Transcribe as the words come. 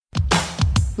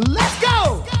Let's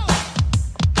go!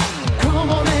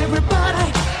 Come on,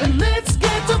 everybody, and let's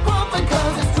get to bumping,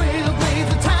 cause it's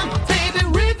trailblazer time. Baby,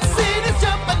 Rip City's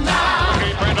jumping now.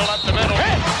 Okay, Brindle up the middle.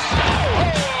 Hit!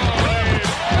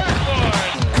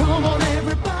 Come on,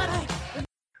 everybody.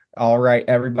 All right,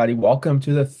 everybody, welcome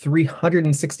to the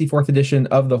 364th edition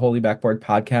of the Holy Backboard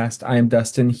Podcast. I am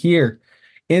Dustin here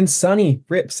in sunny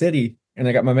Rip City, and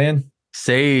I got my man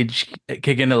Sage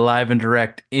kicking it live and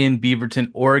direct in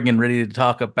Beaverton, Oregon, ready to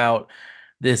talk about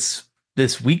this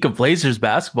week of Blazers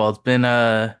basketball. It's been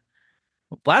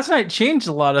last night changed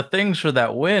a lot of things for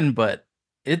that win, but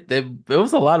it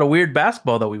was a lot of weird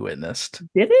basketball that we witnessed.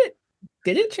 Did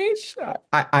it change?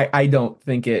 I don't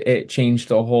think it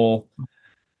changed a whole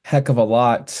heck of a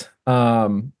lot.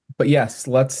 But yes,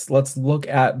 let's look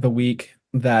at the week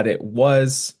that it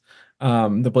was.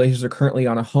 The Blazers are currently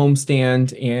on a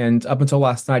homestand, and up until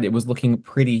last night, it was looking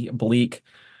pretty bleak.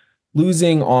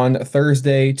 Losing on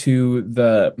Thursday to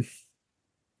the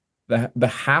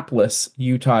hapless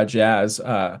Utah Jazz,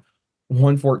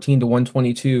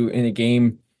 114-122 in a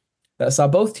game that saw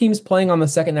both teams playing on the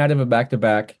second night of a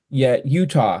back-to-back, yet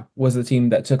Utah was the team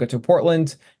that took it to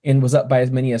Portland and was up by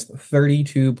as many as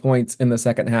 32 points in the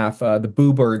second half. The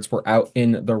Boo Birds were out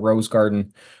in the Rose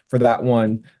Garden for that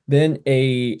one. Then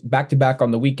a back-to-back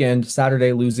on the weekend,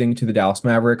 Saturday losing to the Dallas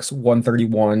Mavericks,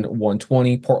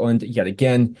 131-120. Portland, yet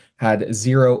again, had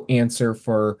zero answer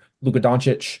for Luka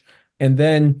Doncic. And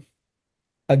then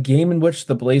a game in which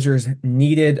the Blazers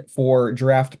needed for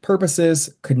draft purposes,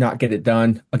 could not get it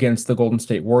done against the Golden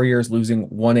State Warriors, losing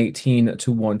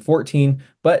 118-114,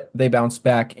 but they bounced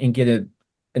back and get an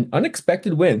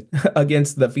unexpected win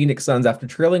against the Phoenix Suns after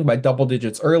trailing by double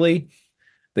digits early.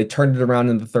 They turned it around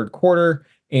in the third quarter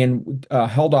and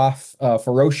held off a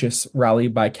ferocious rally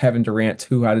by Kevin Durant,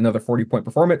 who had another 40-point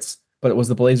performance, but it was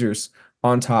the Blazers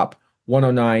on top,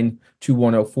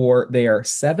 109-104. They are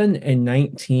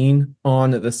 7-19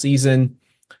 on the season,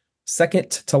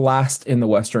 second to last in the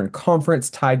Western Conference,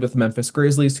 tied with Memphis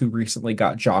Grizzlies, who recently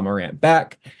got Ja Morant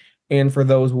back. And for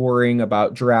those worrying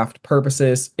about draft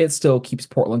purposes, it still keeps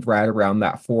Portland right around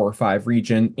that 4 or 5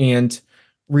 region. And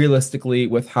realistically,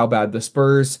 with how bad the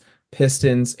Spurs,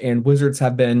 Pistons, and Wizards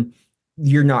have been,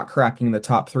 you're not cracking the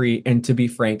top 3. And to be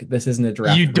frank, this isn't a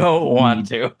draft. You don't want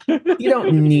to. You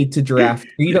don't need to draft.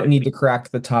 You don't need to crack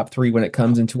the top 3 when it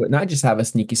comes into it. And I just have a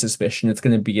sneaky suspicion it's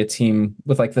going to be a team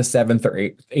with like the 7th or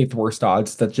 8th worst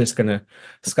odds that's just going to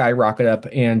skyrocket up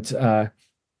and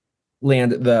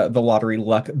land the lottery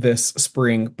luck this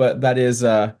spring. But that is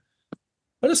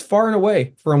far and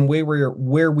away from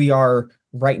where we are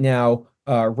right now,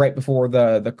 right before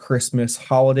the Christmas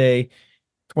holiday.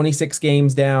 26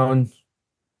 games down.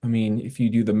 I mean, if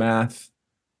you do the math,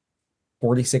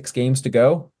 46 games to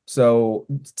go. So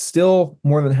still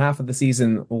more than half of the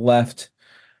season left.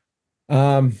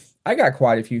 I got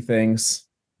quite a few things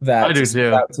that I do stood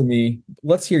too. out to me.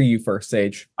 Let's hear you first,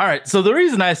 Sage. All right. So the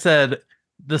reason I said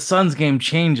the Suns game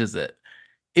changes it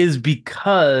is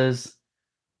because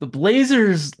the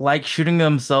Blazers like shooting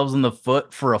themselves in the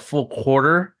foot for a full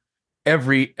quarter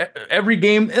every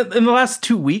game. In the last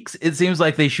 2 weeks, it seems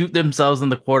like they shoot themselves in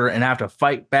the quarter and have to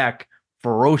fight back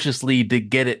ferociously to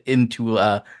get it into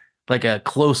like a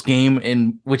close game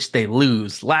in which they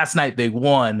lose. Last night they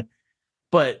won,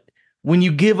 but when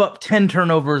you give up 10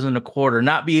 turnovers in a quarter,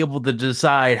 not be able to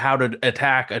decide how to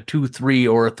attack a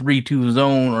 2-3 or a 3-2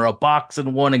 zone or a box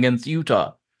and one against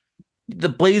Utah, the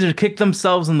Blazers kick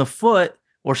themselves in the foot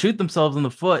or shoot themselves in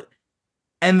the foot,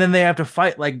 and then they have to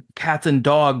fight like cats and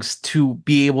dogs to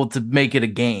be able to make it a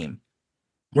game.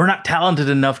 We're not talented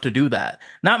enough to do that.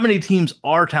 Not many teams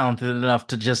are talented enough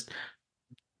to just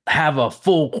have a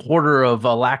full quarter of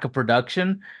a lack of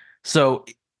production. So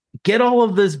get all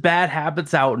of this bad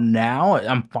habits out now.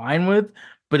 I'm fine with,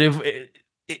 but if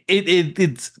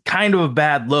it's kind of a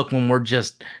bad look when we're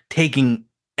just taking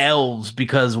L's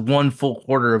because one full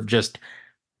quarter of just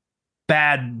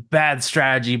bad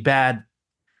strategy, bad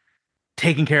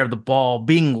taking care of the ball,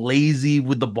 being lazy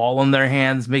with the ball in their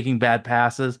hands, making bad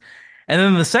passes. And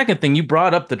then the second thing, you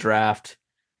brought up the draft.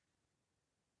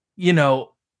 You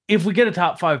know, if we get a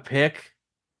top 5 pick,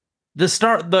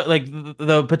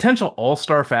 the potential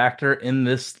all-star factor in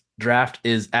this draft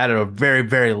is at a very,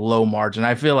 very low margin.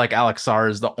 I feel like Alex Sarr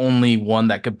is the only one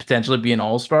that could potentially be an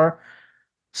all-star.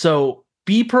 So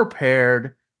be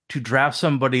prepared to draft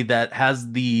somebody that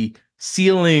has the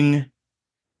ceiling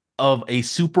of a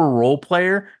super role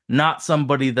player, not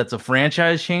somebody that's a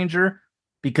franchise changer,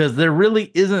 because there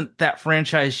really isn't that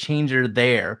franchise changer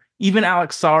there. Even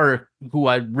Alex Sarr, who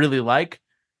I really like,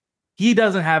 he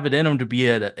doesn't have it in him to be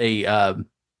a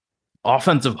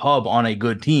offensive hub on a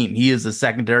good team. He is a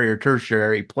secondary or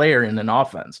tertiary player in an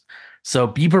offense. So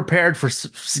be prepared for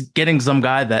getting some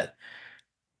guy that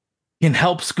can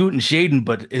help Scoot and Shaden,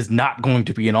 but is not going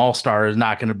to be an all-star, is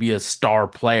not going to be a star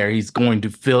player. He's going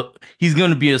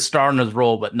to be a star in his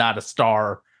role, but not a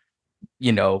star,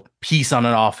 piece on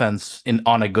an offense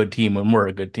on a good team when we're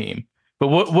a good team. But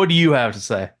what do you have to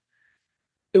say?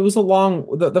 It was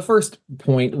along the first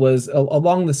point was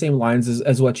along the same lines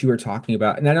as what you were talking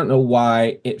about. And I don't know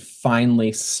why it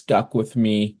finally stuck with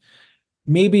me.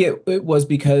 Maybe it was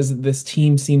because this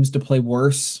team seems to play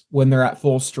worse when they're at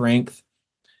full strength.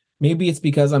 Maybe it's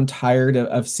because I'm tired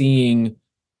of seeing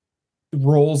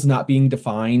roles not being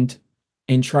defined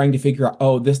and trying to figure out,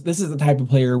 oh, this is the type of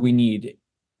player we need.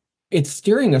 It's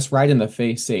staring us right in the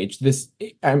face, Sage.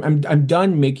 I'm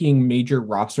done making major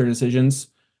roster decisions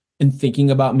and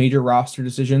thinking about major roster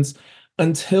decisions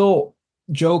until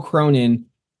Joe Cronin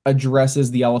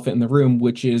addresses the elephant in the room,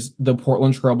 which is the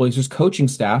Portland Trailblazers coaching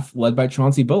staff led by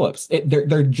Chauncey Billups.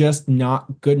 They're just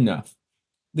not good enough.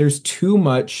 There's too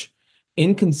much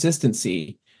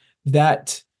inconsistency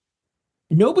that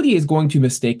nobody is going to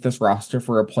mistake this roster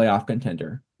for a playoff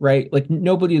contender, right? Like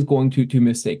nobody is going to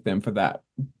mistake them for that.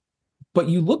 But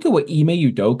you look at what Ime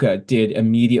Udoka did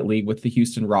immediately with the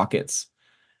Houston Rockets,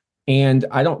 and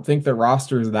I don't think the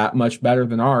roster is that much better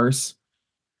than ours.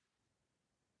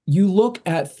 You look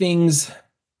at things,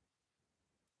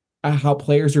 how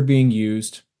players are being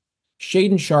used.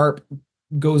 Shaden Sharp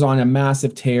goes on a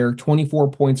massive tear,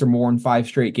 24 points or more in 5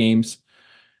 straight games.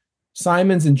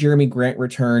 Simons and Jeremy Grant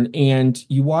return, and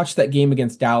you watch that game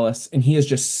against Dallas, and he is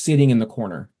just sitting in the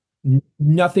corner.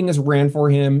 Nothing is ran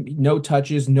for him, no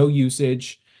touches, no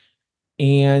usage.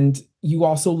 And you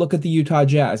also look at the Utah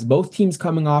Jazz, both teams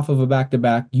coming off of a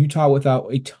back-to-back, Utah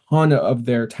without a ton of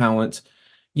their talent.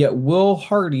 Yet Will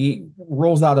Hardy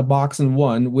rolls out a box and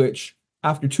one, which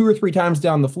after 2 or 3 times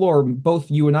down the floor,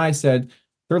 both you and I said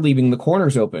they're leaving the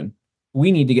corners open.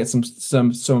 We need to get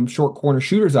some short corner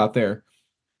shooters out there.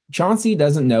 Chauncey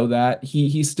doesn't know that.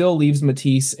 He still leaves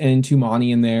Matisse and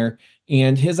Tumani in there.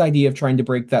 And his idea of trying to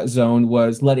break that zone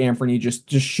was let Anthony just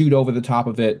shoot over the top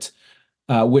of it,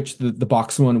 which the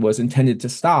box one was intended to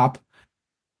stop.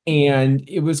 And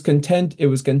it was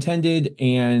contended,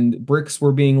 and bricks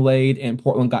were being laid, and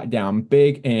Portland got down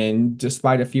big. And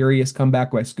despite a furious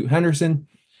comeback by Scoot Henderson,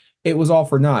 it was all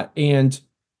for naught. And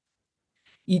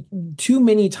too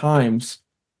many times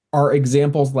are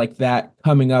examples like that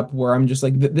coming up where I'm just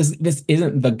like, this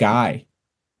isn't the guy.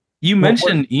 You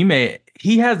mentioned Ime.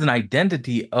 He has an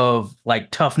identity of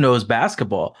like tough nosed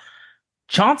basketball.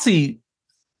 Chauncey,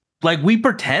 like we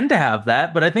pretend to have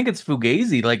that, but I think it's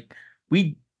fugazi. Like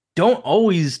we don't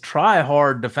always try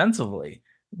hard defensively.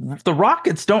 The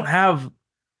Rockets don't have,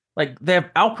 like, they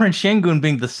have Alperen Şengün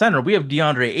being the center. We have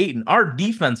DeAndre Ayton. Our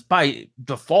defense by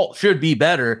default should be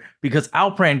better because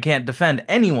Alperen can't defend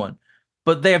anyone.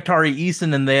 But they have Tari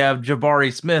Eason and they have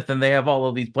Jabari Smith and they have all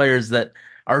of these players that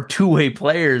are two-way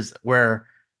players where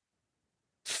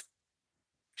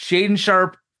Shaden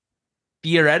Sharp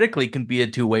theoretically can be a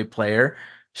two-way player.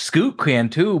 Scoot can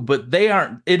too, but they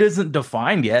aren't. It isn't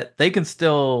defined yet. They can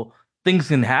still, things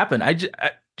can happen.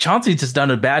 Chauncey's just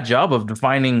done a bad job of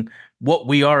defining what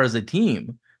we are as a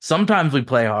team. Sometimes we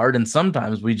play hard and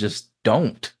sometimes we just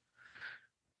don't.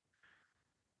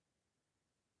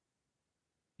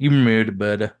 You're muted,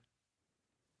 bud.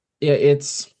 Yeah,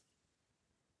 it's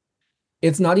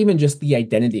not even just the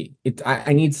identity.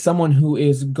 I need someone who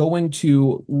is going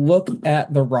to look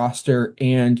at the roster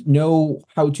and know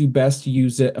how to best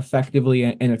use it effectively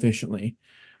and efficiently,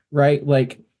 right?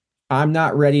 Like, I'm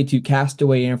not ready to cast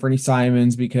away Anthony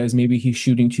Simons because maybe he's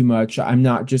shooting too much. I'm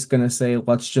not just going to say,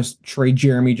 let's just trade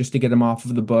Jeremy just to get him off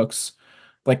of the books.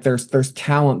 Like, there's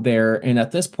talent there. And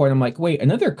at this point, I'm like, wait,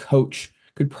 another coach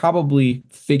could probably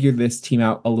figure this team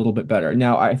out a little bit better.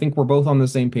 Now, I think we're both on the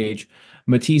same page.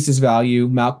 Matisse's value,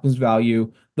 Malcolm's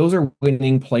value, those are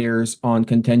winning players on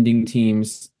contending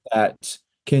teams that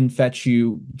can fetch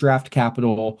you draft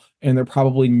capital, and they're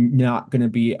probably not going to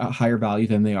be a higher value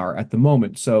than they are at the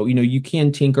moment. So, you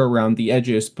can tinker around the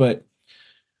edges, but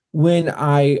when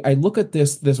I look at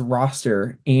this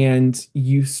roster and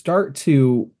you start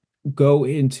to go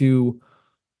into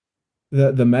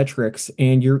the metrics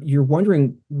and you're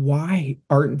wondering, why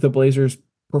aren't the Blazers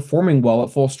performing well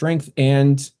at full strength?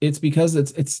 And it's because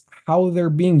it's how they're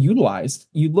being utilized.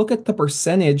 You look at the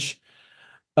percentage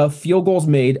of field goals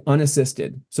made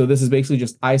unassisted. So this is basically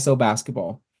just ISO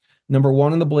basketball. Number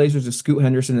 1 on the Blazers is Scoot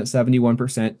Henderson at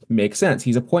 71%. Makes sense.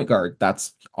 He's a point guard.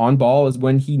 That's on ball is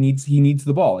when he needs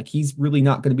the ball. Like, he's really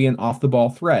not going to be an off the ball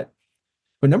threat.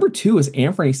 But number two is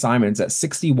Anthony Simons at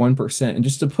 61%. And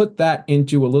just to put that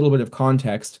into a little bit of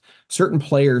context, certain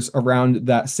players around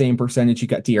that same percentage, you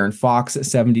got De'Aaron Fox at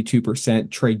 72%,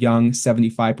 Trae Young,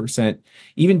 75%,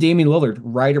 even Damian Lillard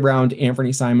right around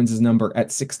Anthony Simons' number at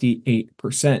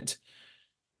 68%.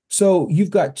 So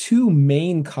you've got two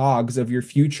main cogs of your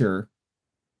future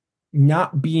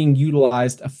not being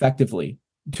utilized effectively.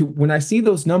 When I see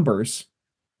those numbers,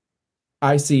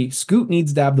 I see Scoot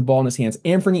needs to have the ball in his hands.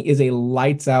 Anthony is a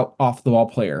lights out off the ball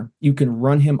player. You can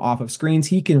run him off of screens.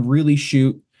 He can really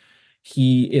shoot.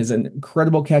 He is an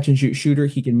incredible catch and shoot shooter.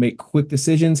 He can make quick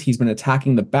decisions. He's been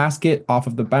attacking the basket off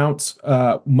of the bounce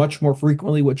much more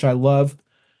frequently, which I love.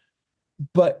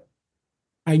 But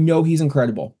I know he's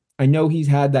incredible. I know he's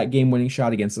had that game winning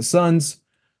shot against the Suns,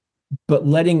 but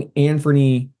letting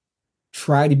Anthony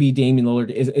try to be Damian Lillard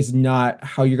is not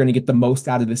how you're going to get the most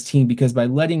out of this team, because by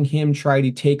letting him try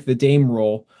to take the Dame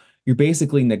role, you're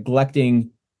basically neglecting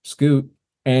Scoot,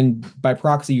 and by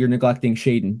proxy, you're neglecting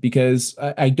Shaedon, because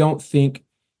I don't think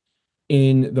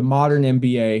in the modern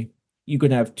NBA, you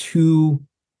can have two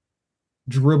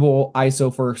dribble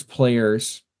ISO first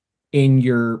players in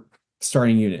your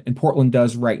starting unit. And Portland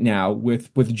does right now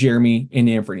with Jeremy and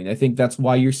Anthony. And I think that's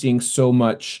why you're seeing so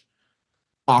much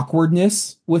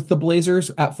awkwardness with the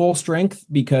Blazers at full strength,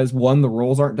 because one, the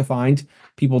roles aren't defined.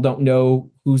 People don't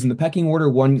know who's in the pecking order.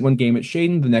 One game it's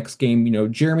Shaedon, the next game,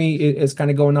 Jeremy is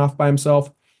kind of going off by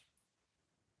himself.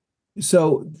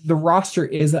 So the roster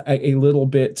is a little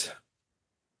bit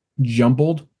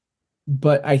jumbled,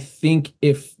 but I think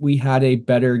if we had a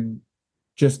better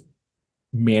just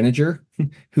manager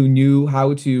who knew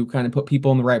how to kind of put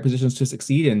people in the right positions to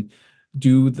succeed and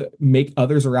make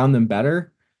others around them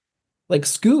better. Like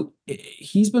Scoot,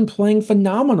 he's been playing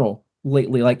phenomenal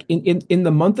lately. Like in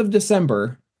the month of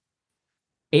December,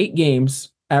 8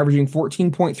 games, averaging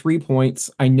 14.3 points.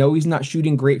 I know he's not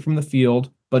shooting great from the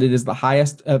field, but it is the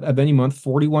highest of any month,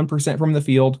 41% from the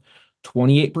field,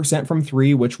 28% from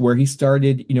three, which where he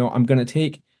started, I'm going to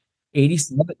take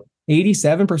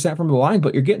 87% from the line,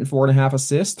 but you're getting 4.5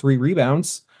 assists, 3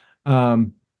 rebounds.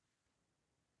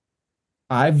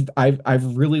 I've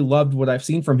really loved what I've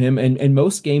seen from him. And in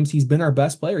most games, he's been our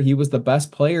best player. He was the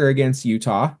best player against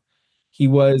Utah. He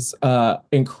was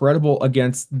incredible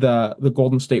against the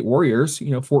Golden State Warriors,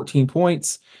 14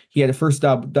 points. He had a first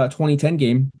 2010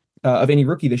 game of any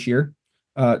rookie this year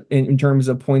in terms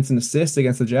of points and assists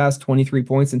against the Jazz, 23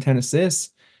 points and 10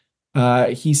 assists.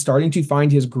 He's starting to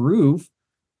find his groove,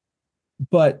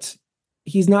 but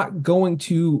he's not going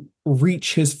to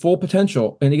reach his full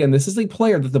potential. And again, this is a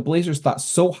player that the Blazers thought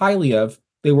so highly of,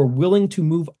 they were willing to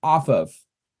move off of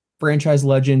franchise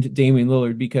legend Damian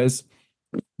Lillard because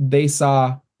they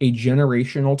saw a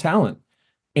generational talent.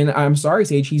 And I'm sorry,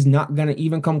 Sage, he's not going to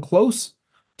even come close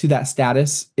to that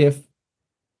status if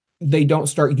they don't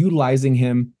start utilizing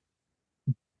him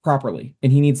properly.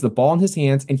 And he needs the ball in his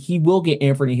hands, and he will get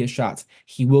Anthony his shots.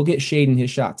 He will get Shaedon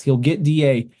his shots. He'll get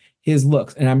DA his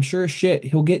looks. And I'm sure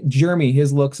he'll get Jeremy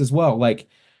his looks as well. Like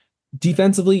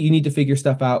defensively, you need to figure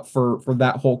stuff out for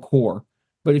that whole core.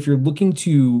 But if you're looking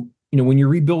to, when you're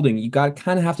rebuilding, you got to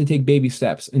kind of have to take baby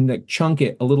steps and like chunk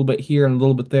it a little bit here and a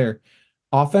little bit there.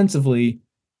 Offensively,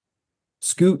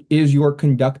 Scoot is your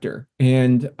conductor.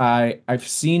 And I've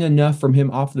seen enough from him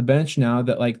off the bench now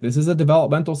that like this is a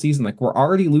developmental season. Like we're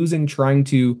already losing trying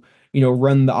to,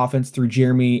 run the offense through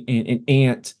Jeremy and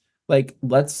Ant. Like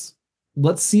let's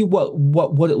see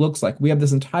what it looks like. We have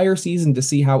this entire season to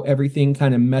see how everything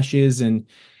kind of meshes and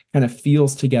kind of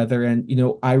feels together. And,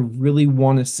 I really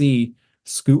want to see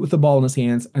Scoot with the ball in his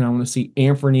hands, and I want to see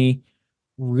Anthony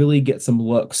really get some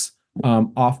looks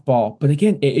off ball. But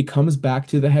again, it comes back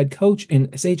to the head coach.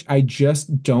 And Sage, I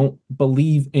just don't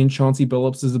believe in Chauncey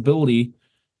Billups' ability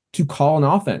to call an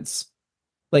offense.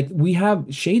 Like we have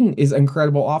Shaedon is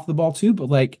incredible off the ball too, but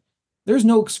like there's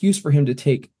no excuse for him to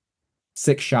take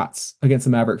 6 shots against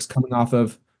the Mavericks coming off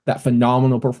of that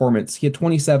phenomenal performance. He had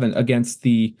 27 against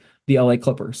the LA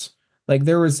Clippers. Like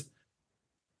there was,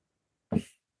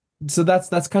 so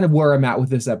that's kind of where I'm at with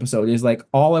this episode is like,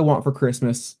 all I want for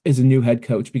Christmas is a new head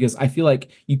coach, because I feel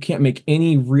like you can't make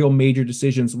any real major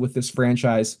decisions with this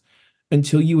franchise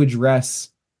until you address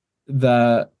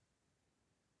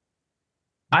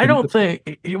I don't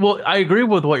think, well, I agree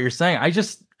with what you're saying.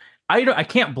 I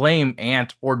can't blame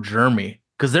Ant or Jeremy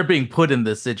because they're being put in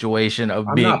this situation of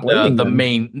I'm being not blaming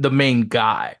the main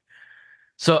guy.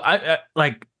 So I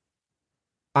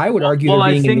would argue well, they're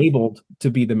I being think- enabled to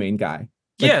be the main guy.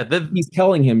 Like, yeah, he's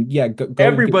telling him, go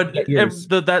everybody, get yours.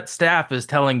 that staff is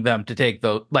telling them to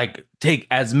take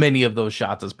as many of those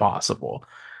shots as possible.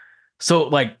 So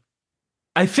like,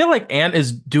 I feel like Ant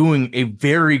is doing a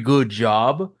very good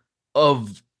job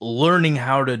of learning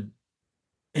how to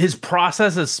his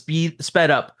process has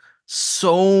sped up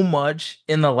so much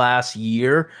in the last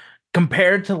year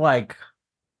compared to like,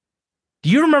 do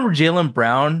you remember Jalen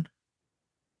Brown?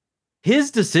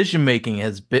 His decision making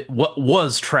has been what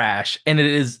was trash and it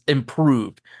is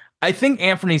improved. I think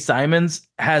Anthony Simons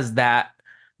has that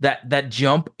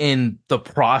jump in the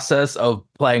process of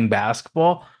playing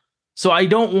basketball. So I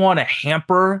don't want to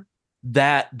hamper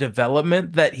that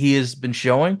development that he has been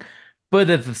showing, but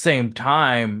at the same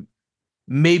time,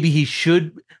 maybe he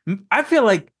should. I feel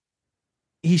like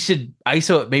he should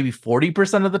ISO it maybe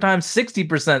 40% of the time.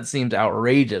 60% seems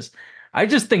outrageous. I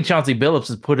just think Chauncey Billups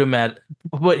has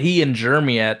put he and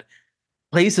Jeremy at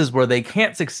places where they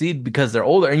can't succeed because they're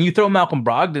older. And you throw Malcolm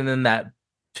Brogdon in that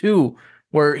too,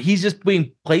 where he's just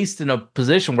being placed in a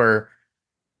position where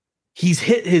he's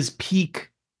hit his peak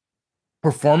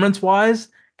performance wise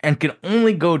and can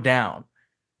only go down.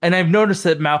 And I've noticed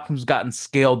that Malcolm's gotten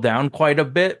scaled down quite a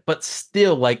bit, but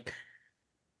still, like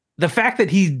the fact that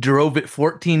he drove it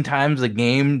 14 times a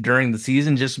game during the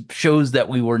season just shows that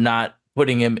we were not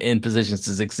putting him in positions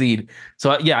to succeed.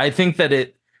 So yeah, I think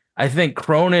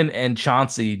Cronin and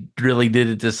Chauncey really did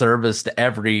a disservice to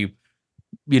every,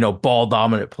 ball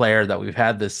dominant player that we've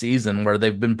had this season where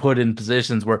they've been put in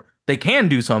positions where they can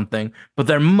do something, but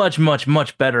they're much, much,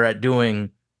 much better at doing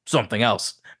something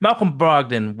else. Malcolm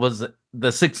Brogdon was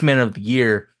the sixth man of the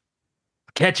year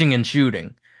catching and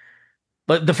shooting.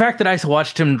 But the fact that I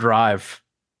watched him drive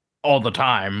all the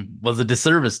time was a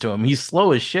disservice to him. He's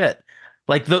slow as shit.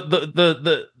 Like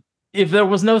the if there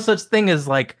was no such thing as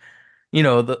like,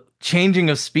 the changing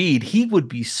of speed, he would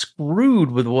be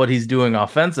screwed with what he's doing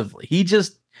offensively. He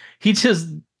just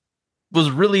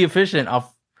was really efficient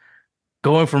off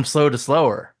going from slow to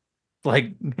slower.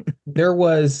 Like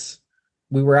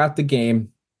We were at the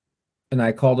game and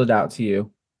I called it out to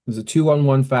you. It was a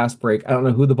 2-on-1 fast break. I don't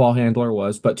know who the ball handler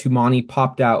was, but Tumani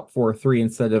popped out for a three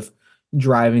instead of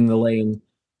driving the lane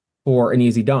for an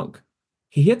easy dunk.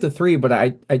 He hit the three, but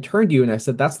I turned to you and I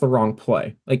said, that's the wrong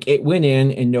play. Like it went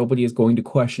in and nobody is going to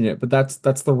question it, but that's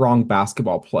the wrong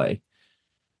basketball play.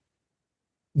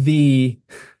 The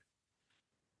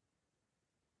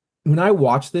When I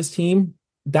watch this team,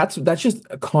 that's just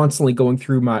constantly going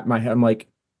through my head. I'm like,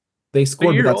 they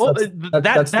scored, but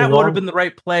that's the that would have wrong. been the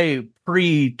right play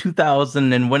pre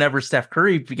 2000 and whenever Steph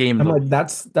Curry became I'm the like, league.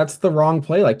 that's the wrong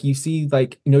play. Like you see,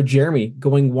 like Jeremy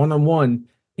going 1-on-1,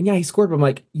 and yeah, he scored. But I'm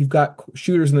like, you've got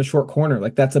shooters in the short corner.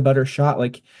 Like that's a better shot.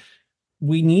 Like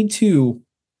we need to,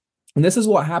 and this is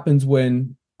what happens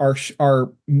when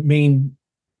our main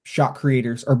shot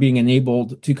creators are being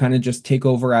enabled to kind of just take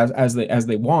over as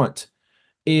they want.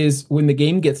 Is when the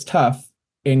game gets tough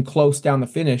and close down the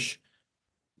finish,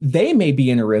 they may be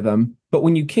in a rhythm, but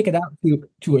when you kick it out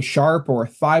to a Sharp or a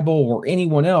Thibault or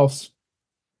anyone else,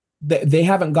 they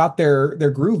haven't got their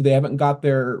groove. They haven't got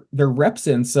their reps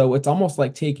in. So it's almost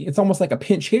like a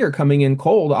pinch hitter coming in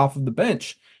cold off of the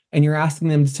bench, and you're asking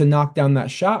them to knock down that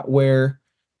shot. Where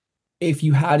if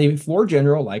you had a floor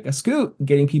general like a Scoot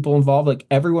getting people involved, like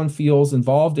everyone feels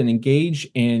involved and engaged.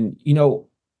 And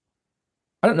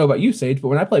I don't know about you, Sage, but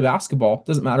when I play basketball,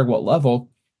 doesn't matter what level.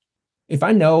 If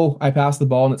I know I pass the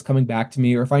ball and it's coming back to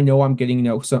me, or if I know I'm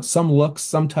getting, some looks,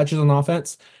 some touches on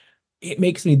offense, it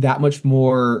makes me that much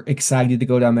more excited to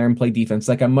go down there and play defense.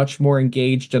 Like I'm much more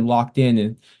engaged and locked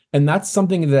in. And that's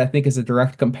something that I think is a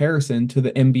direct comparison to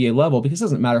the NBA level, because it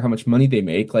doesn't matter how much money they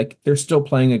make. Like they're still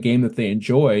playing a game that they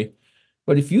enjoy.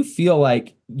 But if you feel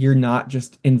like you're not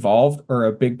just involved or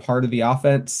a big part of the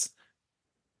offense,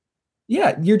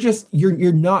 yeah,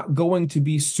 you're not going to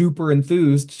be super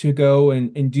enthused to go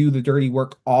and do the dirty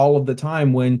work all of the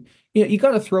time, when you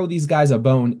got to throw these guys a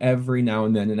bone every now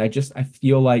and then. And I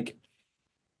feel like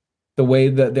the way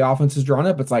that the offense is drawn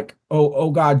up, it's like,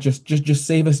 oh God, just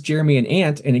save us, Jeremy and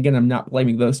Ant. And again, I'm not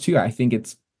blaming those two. I think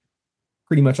it's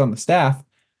pretty much on the staff.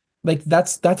 Like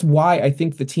that's why I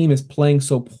think the team is playing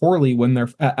so poorly when they're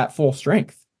at full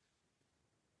strength.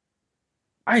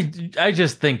 I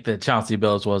just think that Chauncey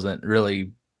Billups wasn't really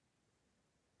Ready?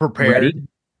 prepared.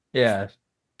 Yeah,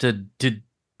 to to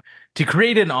to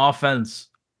create an offense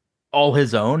all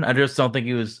his own. I just don't think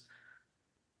he was,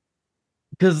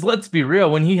 because let's be real,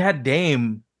 when he had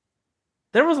Dame,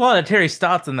 there was a lot of Terry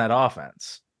Stotts in that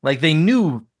offense. Like they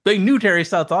knew Terry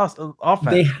Stotts They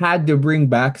offense. had to bring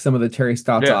back some of the Terry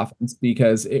Stotts Yeah. offense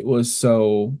because it was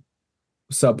so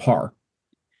subpar.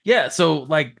 Yeah, so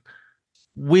like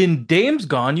when Dame's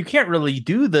gone, you can't really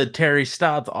do the Terry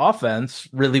Stotts offense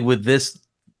really with this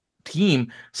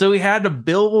team. So he had to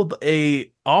build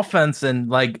a offense and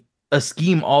like a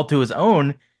scheme all to his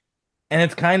own. And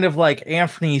it's kind of like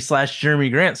Anthony slash Jeremy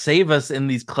Grant save us in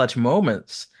these clutch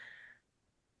moments.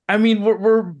 I mean,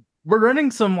 we're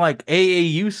running some like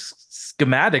AAU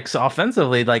schematics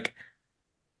offensively. Like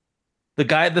the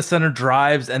guy at the center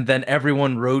drives and then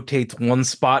everyone rotates one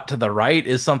spot to the right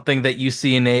is something that you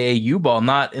see in AAU ball,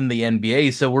 not in the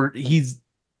NBA. So he's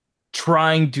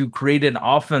trying to create an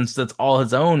offense that's all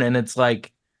his own, and it's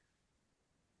like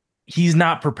he's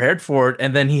not prepared for it.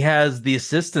 And then he has the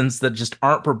assistants that just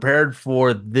aren't prepared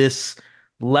for this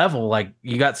level. Like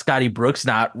you got Scotty Brooks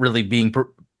not really being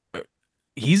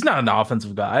he's not an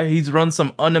offensive guy. He's run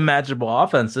some unimaginable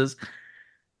offenses.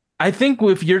 I think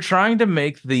if you're trying to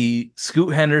make the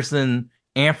Scoot Henderson,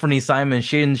 Anthony Simon,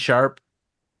 Shaden Sharp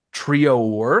trio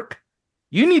work,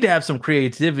 you need to have some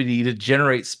creativity to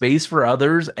generate space for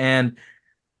others and,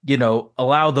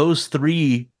 allow those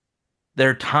three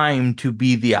their time to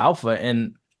be the alpha.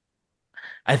 And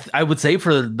I would say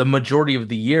for the majority of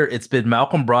the year, it's been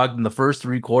Malcolm Brogdon the first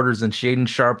three quarters and Shaden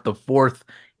Sharp the fourth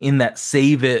in that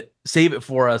save it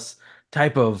for us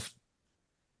type of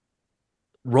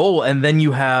role. And then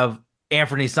you have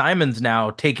Anthony Simons now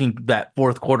taking that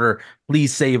fourth quarter,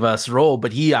 please save us role.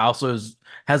 But he also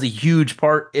has a huge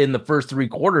part in the first three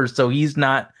quarters. So he's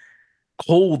not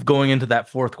cold going into that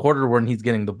fourth quarter when he's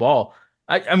getting the ball.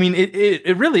 I mean,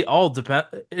 it really all depends.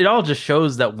 It all just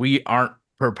shows that we aren't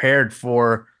prepared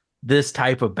for this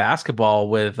type of basketball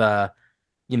with, the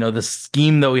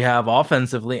scheme that we have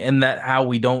offensively, and that how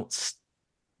we don't,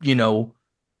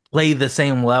 play the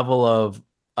same level of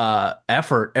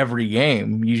effort every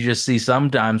game. You just see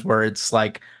sometimes where it's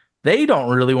like they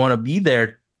don't really want to be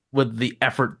there with the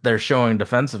effort they're showing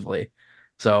defensively.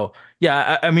 So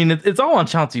yeah, I mean it's all on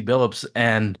Chauncey Billups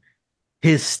and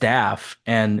his staff.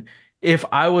 And if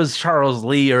I was Charles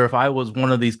Lee, or if I was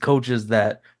one of these coaches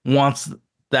that wants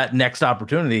that next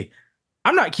opportunity,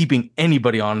 I'm not keeping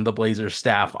anybody on the Blazers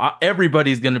staff.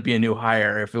 Everybody's going to be a new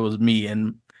hire if it was me,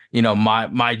 and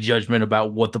my judgment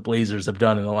about what the Blazers have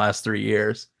done in the last 3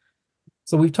 years.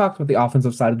 So we've talked about the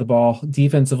offensive side of the ball.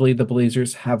 Defensively, the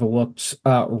Blazers have looked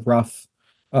rough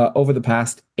over the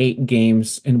past 8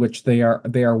 games, in which they are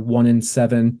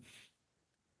 1-7.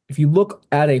 If you look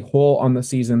at a whole on the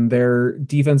season, their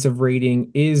defensive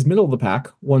rating is middle of the pack,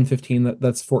 115.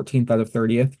 That's 14th out of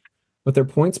 30th. But their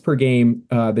points per game,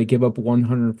 they give up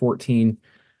 114,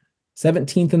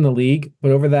 17th in the league.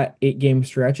 But over that 8-game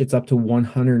stretch, it's up to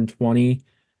 120.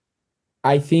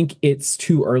 I think it's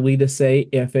too early to say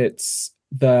if it's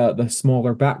the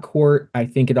smaller backcourt. I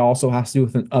think it also has to do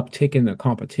with an uptick in the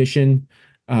competition.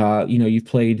 You've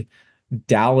played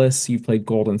Dallas, you've played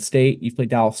Golden State, you've played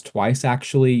Dallas twice,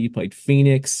 actually. You played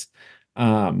Phoenix,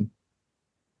 you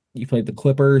played the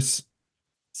Clippers.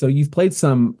 So you've played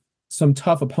some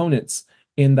tough opponents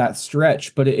in that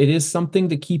stretch, but it is something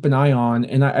to keep an eye on.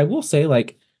 And I will say,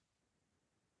 like,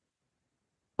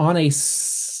 on a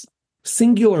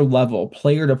singular level,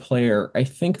 player to player, I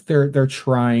think they're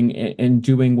trying and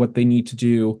doing what they need to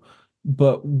do.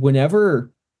 But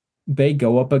whenever they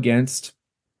go up against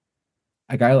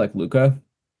a guy like Luka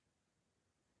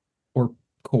or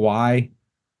Kawhi,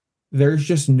 there's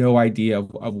just no idea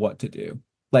of what to do.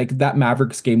 Like that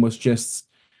Mavericks game was just,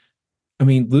 I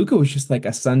mean, Luka was just like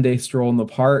a Sunday stroll in the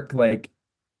park. Like,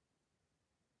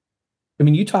 I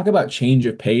mean, you talk about change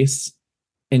of pace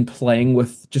and playing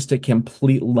with just a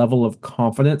complete level of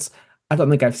confidence. I don't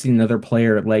think I've seen another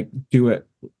player like do it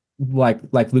like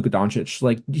Luka Doncic.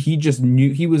 Like he just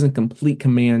knew he was in complete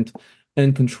command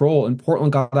and control. And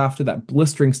Portland got after that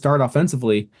blistering start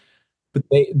offensively, but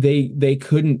they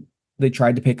couldn't. They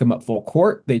tried to pick him up full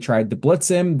court. They tried to blitz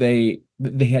him. They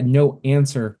had no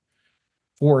answer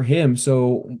for him.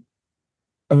 So,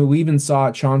 I mean, we even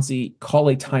saw Chauncey call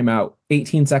a timeout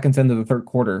 18 seconds into the third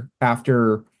quarter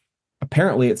after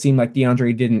apparently it seemed like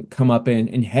DeAndre didn't come up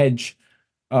and hedge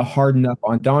hard enough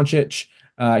on Doncic.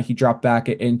 He dropped back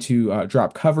into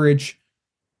drop coverage.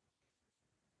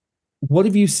 What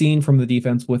have you seen from the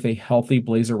defense with a healthy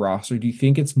Blazer roster? Do you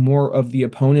think it's more of the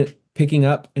opponent picking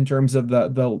up in terms of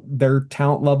their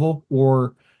talent level,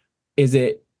 or is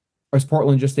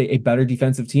Portland just a better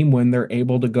defensive team when they're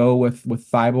able to go with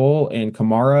Thibault and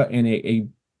Kamara and a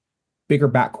bigger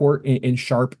backcourt in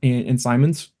Sharp and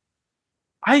Simons?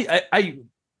 I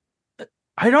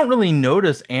don't really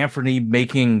notice Anthony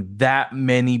making that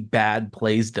many bad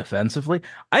plays defensively.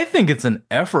 I think it's an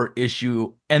effort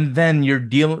issue. And then you're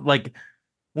dealing, like,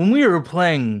 when we were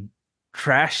playing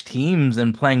trash teams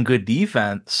and playing good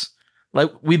defense,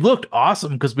 like, we looked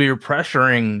awesome because we were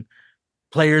pressuring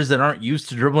players that aren't used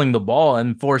to dribbling the ball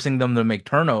and forcing them to make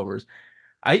turnovers.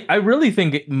 I really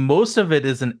think most of it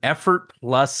is an effort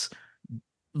plus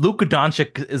Luka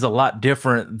Doncic is a lot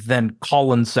different than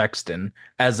Colin Sexton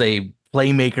as a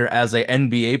playmaker, as a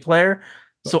NBA player.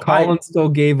 But So Colin still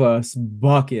gave us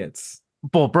buckets.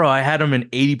 well, bro, I had him in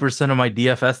 80% of my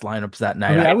DFS lineups that I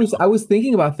night. mean, I was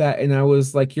thinking about that, and I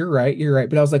was like, you're right.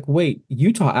 But I was like, wait,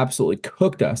 Utah absolutely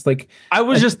cooked us. I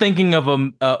was I, just thinking of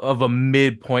a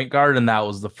mid point guard, and that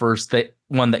was the first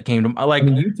one that came to mind. I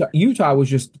mean, Utah was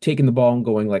just taking the ball and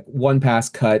going like one pass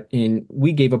cut, and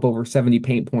we gave up over 70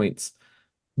 paint points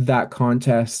that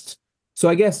contest. So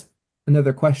I guess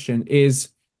another question is,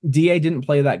 DA didn't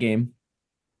play that game,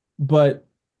 but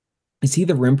is he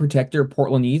the rim protector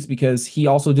Portland needs? Because he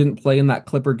also didn't play in that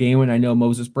Clipper game, and I know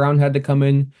Moses Brown had to come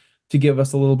in to give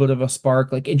us a little bit of a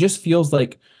spark. Like it just feels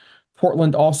like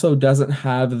Portland also doesn't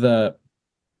have the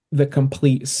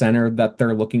complete center that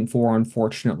they're looking for,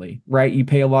 unfortunately, right? You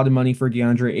pay a lot of money for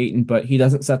DeAndre Ayton, but he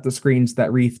doesn't set the screens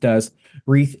that Reith does.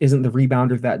 Reith isn't the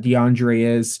rebounder that DeAndre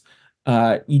is.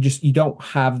 You don't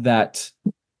have that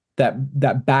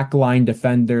backline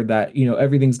defender that,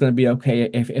 everything's going to be okay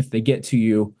if they get to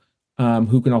you,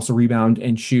 who can also rebound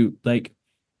and shoot. Like,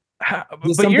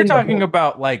 but you're talking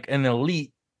about like an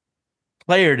elite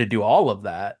player to do all of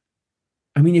that.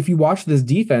 I mean, if you watch this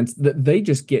defense, they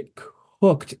just get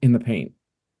cooked in the paint.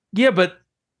 Yeah, but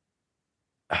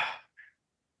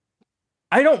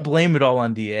I don't blame it all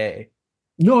on DA.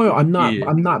 No, I'm not. Yeah.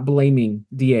 I'm not blaming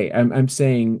DA. I'm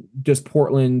saying just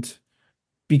Portland,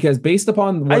 because based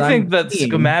upon what I think I'm that seeing,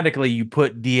 schematically you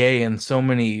put DA in so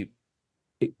many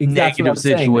that's what negative I'm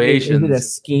saying. Is it a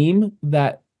situations. scheme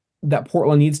that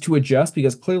Portland needs to adjust,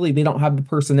 because clearly they don't have the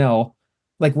personnel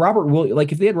like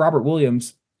like if they had Robert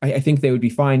Williams, I think they would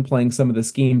be fine playing some of the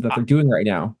schemes that they're doing right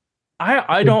now.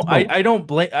 I They don't I don't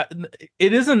blame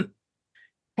it isn't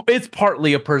it's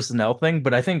partly a personnel thing,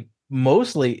 but I think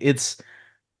mostly it's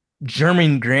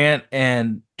Jeremy Grant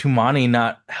and Tumani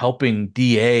not helping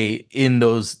DA in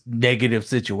those negative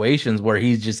situations where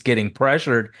he's just getting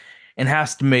pressured and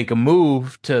has to make a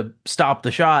move to stop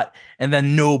the shot, and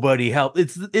then nobody help.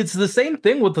 It's the same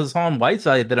thing with Hassan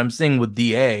Whiteside that I'm seeing with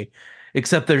DA,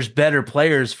 except there's better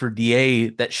players for DA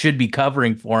that should be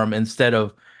covering for him instead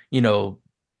of, you know,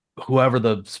 whoever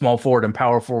the small forward and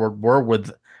power forward were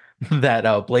with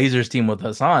that Blazers team with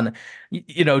Hassan.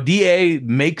 Da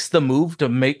makes the move to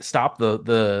make stop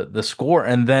the score,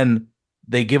 and then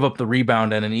they give up the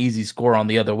rebound and an easy score on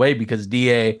the other way because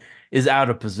Da is out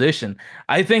of position.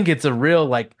 I think it's a real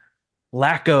like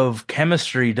lack of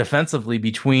chemistry defensively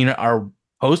between our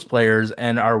post players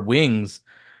and our wings.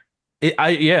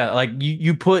 Like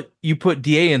you put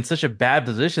Da in such a bad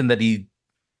position that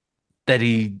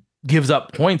he gives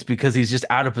up points because he's just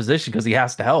out of position because he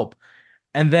has to help.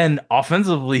 And then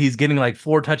offensively, he's getting like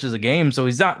 4 touches a game, so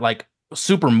he's not like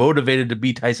super motivated to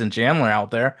be Tyson Chandler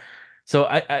out there. So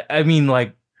I mean,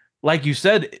 like you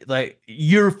said, like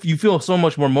you feel so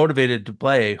much more motivated to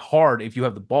play hard if you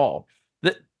have the ball.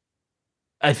 That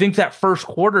I think that first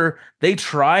quarter they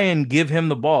try and give him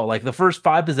the ball. Like the first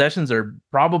 5 possessions are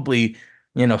probably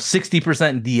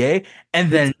 60% DA, and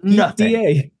then nothing.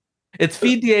 DA. It's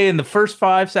feed DA in the first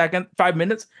 5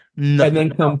 minutes, And then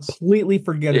nothing else. completely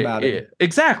forget about it.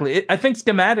 Exactly. I think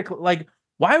schematically, like,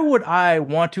 why would I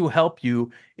want to help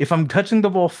you if I'm touching the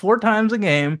ball 4 times a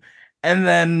game and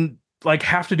then like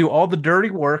have to do all the dirty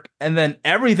work and then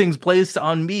everything's placed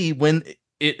on me when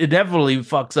it inevitably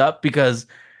fucks up because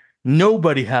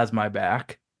nobody has my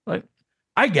back. Like,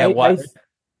 I get why.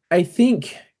 I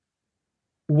think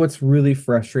what's really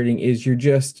frustrating is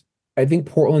I think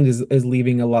Portland is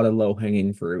leaving a lot of low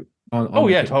hanging fruit on Oh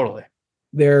the yeah, team. totally.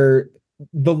 The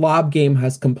lob game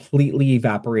has completely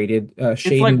evaporated. It's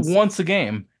like once a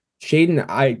game. Shaden,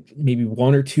 I maybe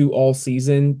 1 or 2 all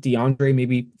season. DeAndre,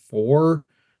 maybe 4.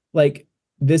 Like,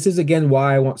 this is again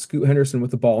why I want Scoot Henderson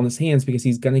with the ball in his hands, because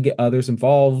he's going to get others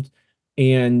involved.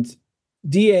 And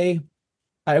DA,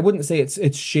 I wouldn't say it's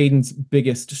Shaden's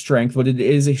biggest strength, but it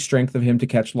is a strength of him to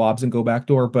catch lobs and go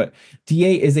backdoor. But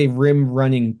DA is a rim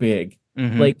running big.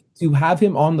 Mhm. Like, to have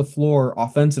him on the floor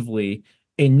offensively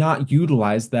and not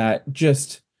utilize that,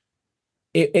 just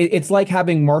it's like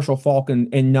having Marshall Faulk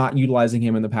and not utilizing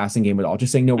him in the passing game at all.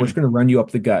 Just saying, no, we're just going to run you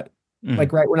up the gut. Mhm.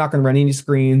 Like, right, we're not going to run any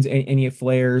screens, any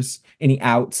flares, any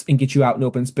outs, and get you out in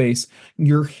open space.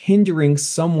 You're hindering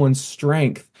someone's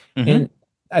strength. Mhm. And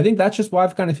I think that's just why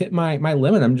I've kind of hit my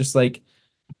limit. I'm just like,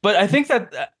 But I think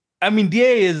that I mean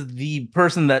DA is the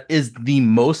person that is the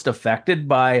most affected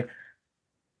by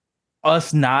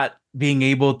us not being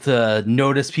able to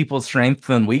notice people's strengths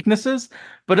and weaknesses.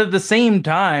 But at the same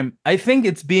time, I think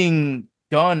it's being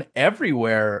done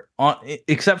everywhere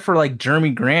except for like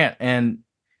Jeremy Grant and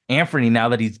Anthony now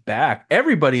that he's back.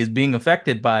 Everybody is being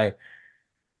affected by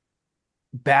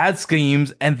bad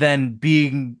schemes and then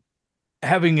being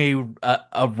having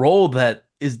a role that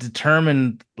is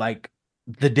determined like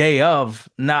the day of,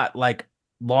 not like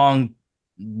long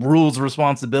rules,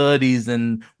 responsibilities,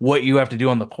 and what you have to do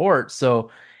on the court.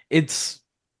 So it's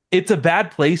it's a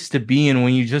bad place to be in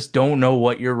when you just don't know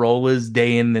what your role is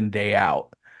day in and day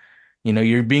out. You know,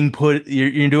 you're being put,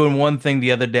 you're doing one thing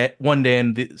the other day, one day,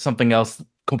 and something else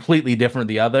completely different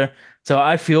the other. So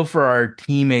I feel for our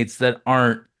teammates that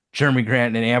aren't Jeremy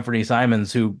Grant and Anthony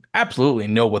Simons, who absolutely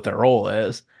know what their role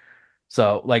is.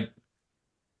 So like,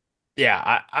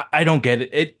 yeah, I don't get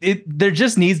it. It there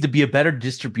just needs to be a better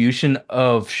distribution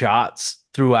of shots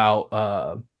throughout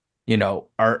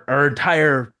our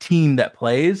entire team that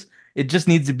plays. It just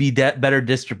needs to be better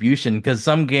distribution, because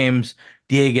some games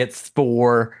Da gets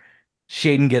 4,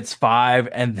 Shaden gets 5,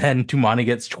 and then Tumani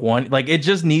gets 20. Like, it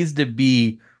just needs to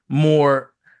be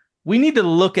more. We need to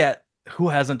look at who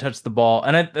hasn't touched the ball,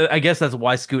 and I guess that's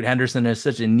why Scoot Henderson is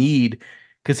such a need,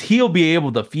 because he'll be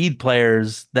able to feed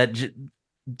players that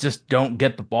just don't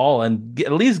get the ball and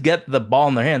at least get the ball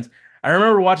in their hands. I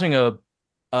remember watching a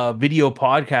video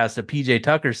podcast of PJ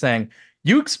Tucker saying,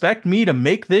 "You expect me to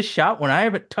make this shot when I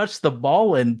haven't touched the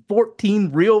ball in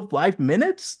 14 real life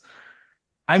minutes?"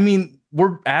 I mean,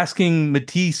 we're asking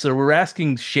Matisse or we're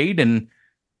asking Shaden.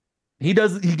 He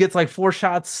gets like 4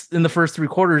 shots in the first 3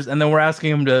 quarters, and then we're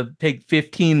asking him to take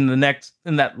 15 in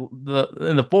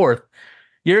the fourth.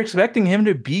 You're expecting him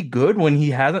to be good when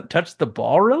he hasn't touched the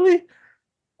ball, really?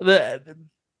 The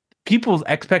people's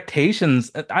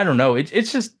expectations, I don't know.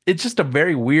 It's just a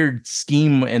very weird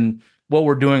scheme in what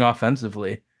we're doing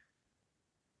offensively.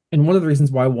 And one of the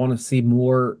reasons why I want to see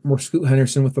more Scoot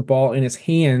Henderson with the ball in his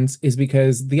hands is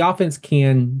because the offense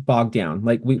can bog down.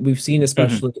 Like we've seen, Mhm.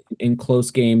 especially in close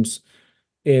games,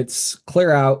 it's clear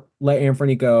out, let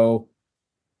Anthony go.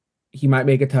 He might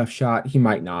make a tough shot, he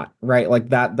might not, right? Like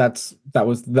that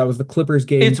was the Clippers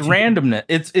game It's too. randomness.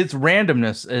 It's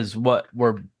randomness is what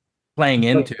we're playing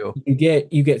But into.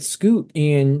 you get Scoot,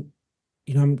 and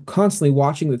I'm constantly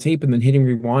watching the tape and then hitting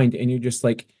rewind, and you're just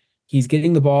like, he's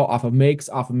getting the ball off of makes,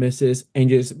 off of misses, and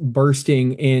just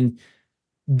bursting in.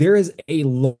 There is a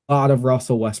lot of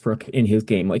Russell Westbrook in his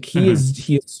game. Like Mhm.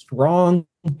 he is strong,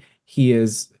 he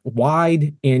is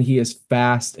wide, and he is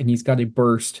fast, and he's got a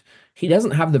burst. He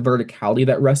doesn't have the verticality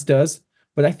that Russ does,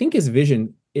 but I think his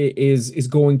vision is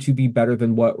going to be better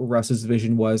than what Russ's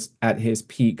vision was at his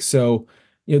peak. So,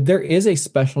 there is a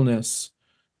specialness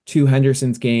to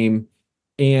Henderson's game,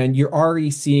 and you're already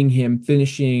seeing him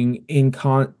finishing,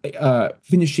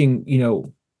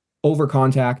 over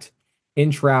contact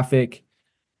in traffic,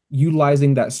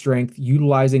 utilizing that strength,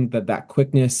 utilizing that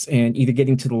quickness, and either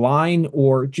getting to the line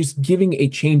or just giving a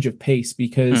change of pace,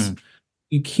 because Mhm.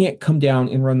 you can't come down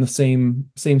and run the same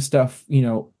stuff,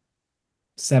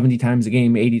 70 times a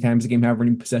game, 80 times a game, however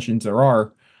many possessions there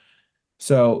are.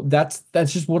 So that's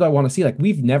just what I want to see. Like,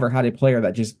 we've never had a player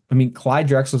that just, I mean, Clyde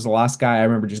Drexler's the last guy I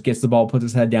remember just gets the ball, puts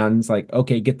his head down, and it's like,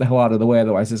 okay, get the hell out of the way,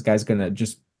 otherwise this guy's gonna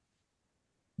just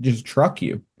truck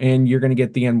you and you're gonna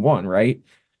get the N1, right?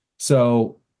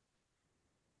 So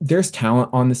there's talent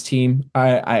on this team.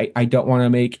 I don't want to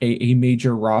make a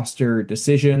major roster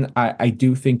decision. I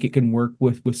do think it can work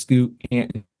with Scoot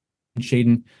and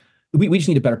Shaden. We just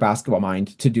need a better basketball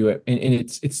mind to do it. And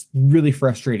it's really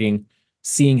frustrating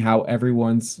seeing how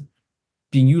everyone's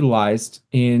being utilized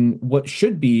in what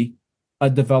should be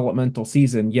a developmental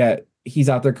season, yet he's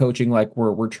out there coaching like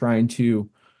we're trying to,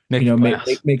 Make the make,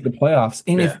 playoffs. make the playoffs.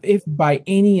 And if Yeah. if by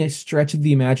any stretch of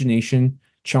the imagination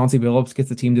Chauncey Billups gets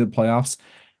the team to the playoffs,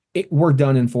 we're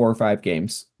done in 4 or 5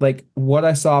 games. Like what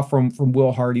I saw from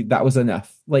Will Hardy, that was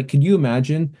enough. Like, could you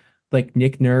imagine like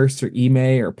Nick Nurse or Ime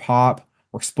or Pop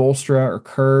or Spolstra or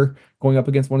Kerr going up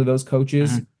against one of those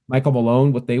coaches, Mhm. Michael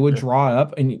Malone, what they would draw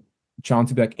up, and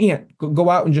Chauncey be like, Ant, go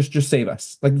out and just save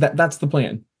us. Like that's the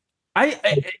plan. I,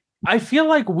 I feel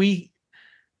like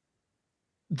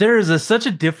there is such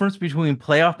a difference between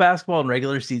playoff basketball and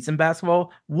regular season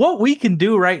basketball. What we can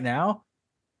do right now,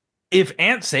 if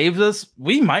Ant saves us,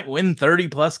 we might win 30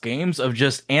 plus games of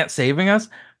just Ant saving us.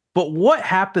 But what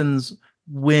happens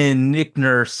when Nick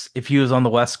Nurse, if he was on the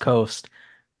West Coast,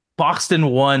 Boston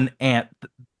won Ant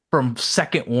from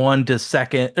second one to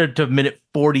second or to minute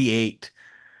 48?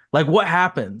 Like, what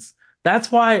happens?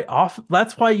 That's why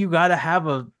you gotta have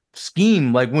a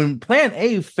scheme. Like, when plan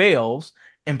A fails,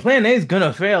 and plan A is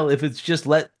gonna fail if it's just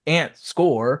let Ant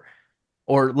score,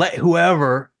 or let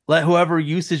whoever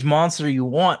usage monster you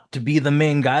want to be the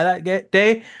main guy that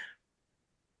day.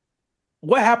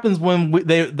 What happens when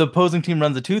the opposing team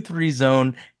runs a 2-3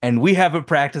 zone and we haven't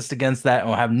practiced against that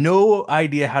and we have no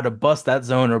idea how to bust that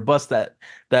zone or bust that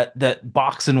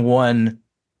box and one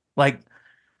Like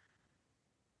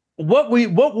what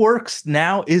works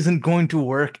now isn't going to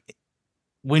work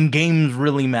when games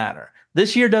really matter.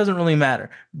 This year doesn't really matter.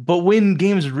 But when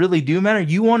games really do matter,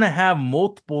 you want to have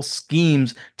multiple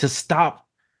schemes to stop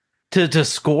to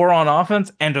score on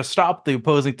offense and to stop the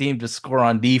opposing team to score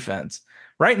on defense.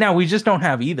 Right now, we just don't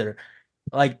have either.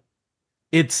 Like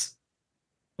it's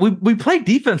we play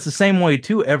defense the same way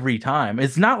too every time.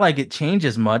 It's not like it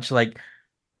changes much. Like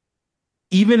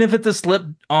even if it's a slip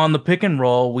on the pick and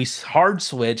roll, we hard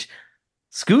switch.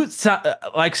 Scoot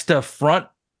likes to front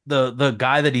the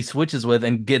guy that he switches with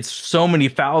and gets so many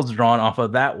fouls drawn off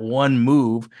of that one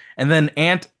move, and then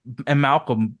Ant and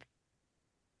Malcolm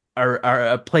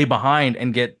are play behind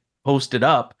and get posted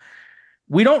up.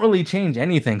 We don't really change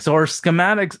anything, so our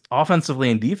schematics offensively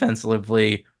and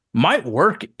defensively might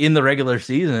work in the regular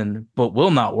season, but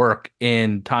will not work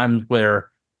in times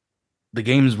where the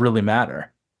games really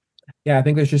matter. Yeah, I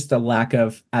think there's just a lack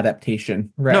of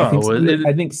adaptation, right? No,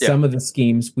 I think yeah. some of the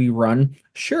schemes we run,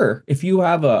 sure, if you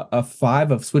have a five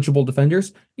of switchable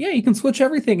defenders, yeah, you can switch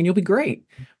everything and you'll be great.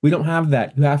 We don't have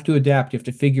that. You have to adapt. You have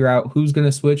to figure out who's going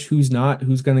to switch, who's not,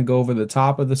 who's going to go over the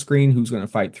top of the screen, who's going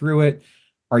to fight through it.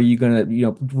 Are you going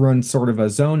to, run sort of a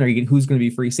zone? Who's going to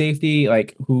be free safety?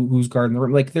 Like who's guarding the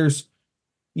rim? Like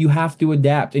you have to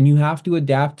adapt, and you have to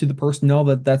adapt to the personnel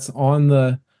that's on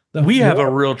the We have a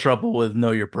floor. real trouble with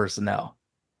know your personnel.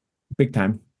 Big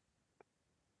time.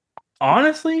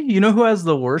 Honestly, you know who has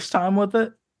the worst time with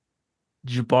it?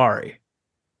 Jabari.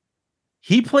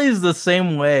 He plays the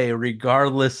same way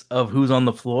regardless of who's on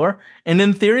the floor. And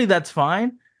in theory, that's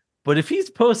fine. But if he's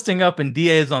posting up and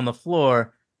DA is on the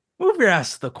floor, move your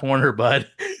ass to the corner, bud.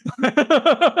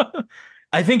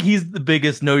 I think he's the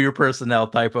biggest know your personnel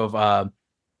type of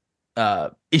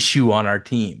issue on our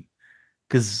team.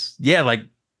 Because, yeah, like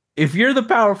if you're the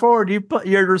power forward,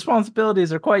 your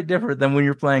responsibilities are quite different than when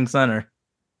you're playing center.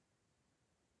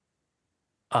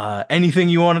 Anything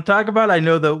you want to talk about? I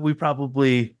know that we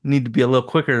probably need to be a little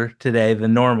quicker today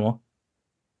than normal.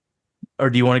 Or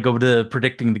do you want to go to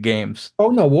predicting the games? Oh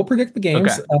no, we'll predict the Okay.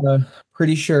 games.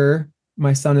 Pretty sure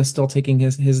my son is still taking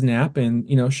his nap,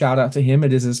 and shout out to him.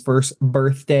 It is his first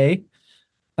birthday.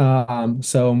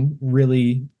 So I'm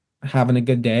really having a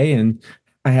good day, and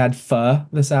I had pho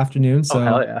this afternoon, Oh,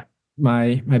 hell so yeah.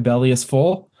 my belly is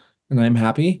full, and I'm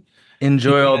happy.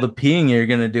 Enjoy all the peeing you're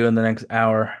going to do in the next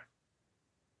hour.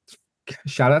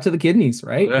 Shout out to the kidneys,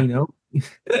 right? Yeah.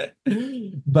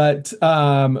 But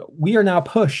we are now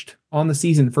pushed on the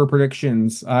season for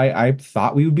predictions. I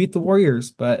thought we would beat the Warriors,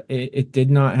 but it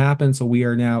did not happen. So we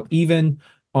are now even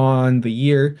on the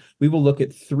year. We will look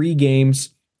at 3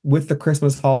 games with the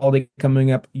Christmas holiday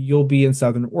coming up. You'll be in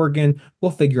Southern Oregon.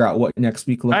 We'll figure out what next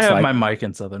week I looks have like. my mic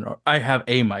in I have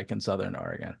a mic in Southern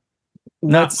Oregon.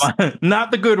 Let's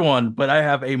Not the good one, but I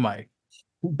have a mic.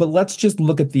 But let's just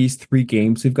look at these 3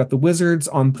 games. We've got the Wizards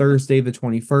on Thursday, the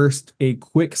 21st, a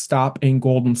quick stop in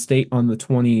Golden State on the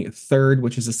 23rd,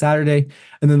 which is a Saturday.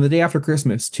 And then the day after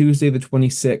Christmas, Tuesday, the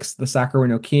 26th, the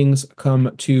Sacramento Kings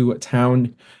come to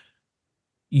town.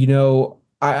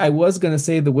 I was going to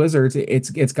say the Wizards,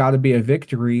 it's got to be a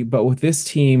victory. But with this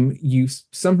team, you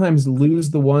sometimes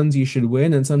lose the ones you should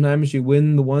win, and sometimes you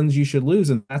win the ones you should lose.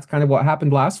 And that's kind of what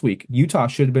happened last week. Utah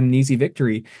should have been an easy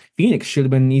victory. Phoenix should have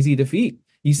been an easy defeat.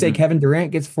 You say Kevin Durant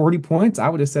gets 40 points, I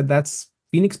would have said that's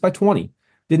Phoenix by 20.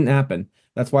 Didn't happen.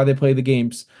 That's why they play the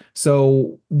games.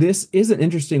 So this is an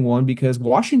interesting one because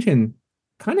Washington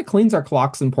kind of cleans our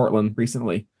clocks in Portland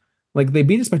recently. Like they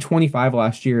beat us by 25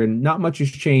 last year, and not much has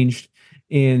changed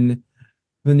in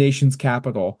the nation's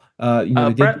capital. I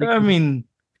mean,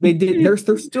 they did.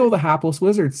 They're still the hapless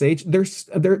Wizards. Sage.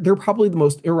 They're probably the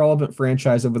most irrelevant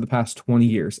franchise over the past 20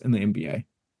 years in the NBA.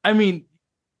 I mean,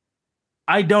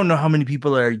 I don't know how many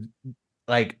people are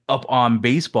like up on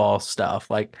baseball stuff.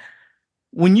 Like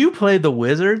when you play the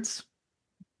Wizards,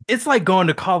 it's like going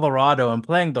to Colorado and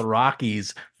playing the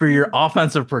Rockies for your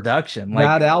offensive production. Like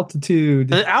That altitude.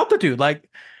 the altitude, like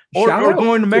or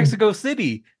going to Mexico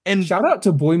City. And shout out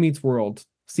to Boy Meets World.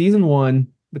 Season 1,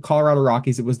 the Colorado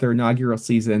Rockies, it was their inaugural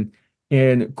season.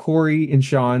 And Corey and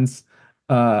Sean's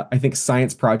I think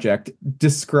science project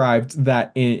described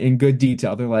that in good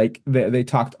detail. They're like they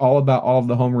talked all about all of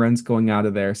the home runs going out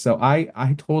of there. So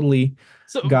I totally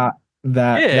got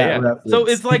that reference. So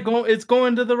it's like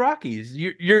going to the Rockies.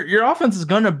 Your offense is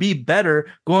going to be better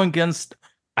going against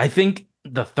I think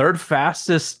the third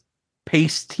fastest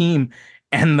paced team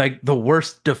and like the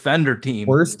worst defender team.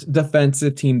 Worst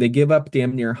defensive team. They give up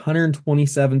damn near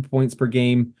 127 points per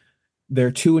game. They're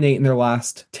 2-8 in their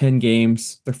last 10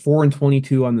 games. They're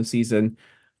 4-22 on the season.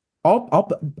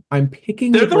 I'm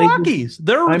picking They're the the Blazers. Rockies.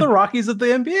 They're the I'm Rockies of the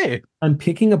NBA. I'm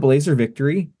picking a Blazer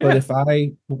victory, but Yeah, if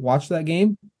I watch that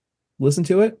game, listen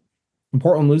to it, and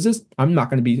Portland loses, I'm not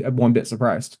going to be one bit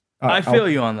surprised. I feel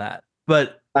you on that,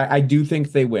 but I do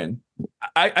think they win.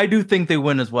 I do think they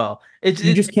win as well.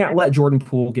 You just can't let Jordan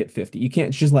Poole get 50. You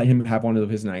can't just let him have one of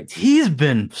his nights. He's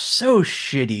been so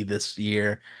shitty this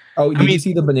year. Oh, I did you mean,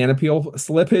 see the banana peel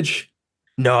slippage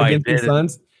no, I against the didn't.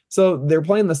 Suns? So they're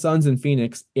playing the Suns in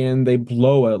Phoenix and they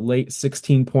blow a late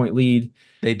 16-point lead.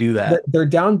 They do They're that. they're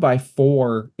down by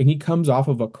 4, and he comes off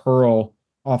of a curl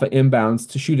off of inbounds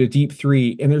to shoot a deep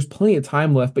three, and there's plenty of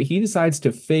time left, but he decides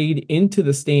to fade into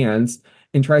the stands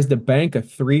and tries to bank a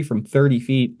three from 30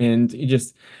 feet, and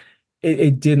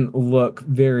it didn't look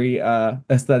very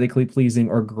aesthetically pleasing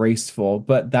or graceful.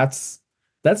 But that's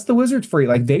the Wizards for you.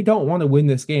 Like they don't want to win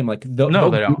this game. Like No,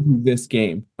 they'll they give don't. you this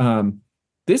game.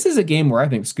 This is a game where I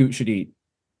think Scoot should eat.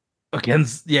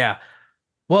 Against, yeah.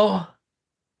 Well,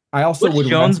 I also which would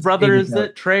Jones rest brother Shaden is Sharp.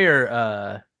 it? Trey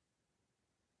or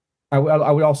I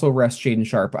would also rest Shaden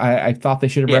Sharp. I thought they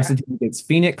should have yeah. rested him against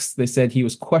Phoenix. They said he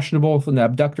was questionable from the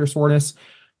abductor soreness.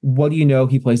 What do you know?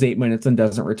 He plays 8 minutes and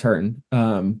doesn't return.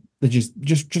 They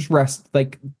just rest.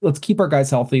 Like let's keep our guys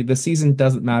healthy. The season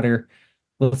doesn't matter.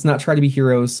 Let's not try to be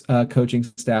heroes, coaching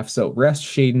staff. So rest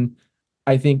Shaden.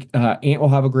 I think Ant will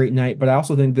have a great night, but I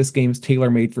also think this game is tailor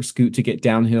made for Scoot to get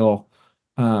downhill.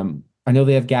 I know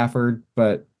they have Gafford,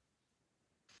 but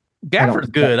I don't Gafford's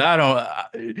think that. good. I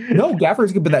No, don't.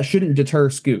 Gafford's good, but that shouldn't deter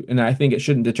Scoot, and I think it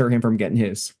shouldn't deter him from getting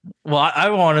his. Well, I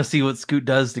want to see what Scoot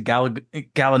does to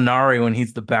Gallinari when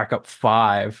he's the backup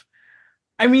five.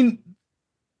 I mean,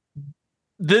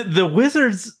 the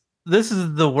Wizards. This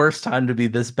is the worst time to be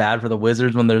this bad for the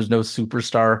Wizards when there's no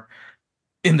superstar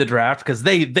in the draft because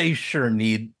they sure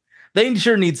need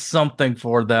something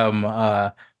for them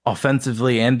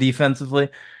offensively and defensively.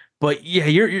 But yeah,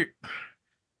 you're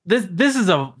this is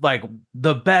a like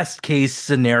the best case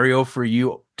scenario for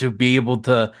you to be able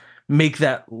to make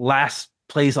that last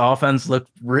place offense look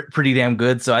pretty damn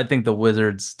good. So I think the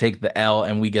Wizards take the L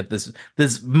and we get this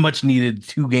much needed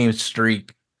 2 game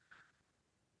streak.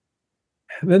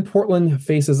 Then Portland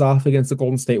faces off against the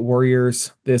Golden State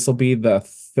Warriors. This will be the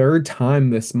third time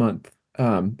this month. The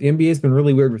NBA has been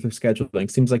really weird with their scheduling.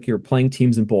 Seems like you're playing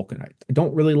teams in bulk, and I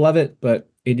don't really love it, but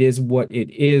it is what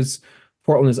it is.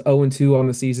 Portland is 0-2 on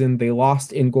the season. They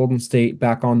lost in Golden State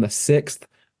back on the 6th,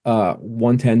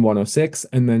 110-106,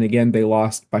 and then again they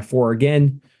lost by 4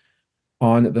 again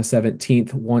on the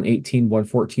 17th,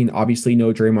 118-114. Obviously,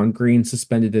 no Draymond Green,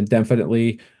 suspended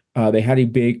indefinitely. They had a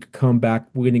big comeback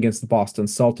win against the Boston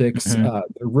Celtics. Mhm.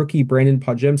 The rookie Brandon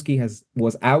Podjemski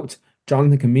was out.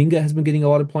 Jonathan Kuminga has been getting a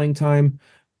lot of playing time.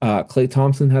 Klay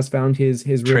Thompson has found his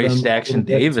Trace rhythm a little Jackson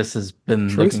bit. Davis has been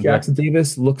Trace looking good. Jackson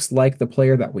Davis looks like the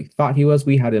player that we thought he was.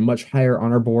 We had him much higher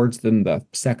on our boards than the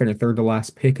second or third to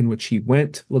last pick in which he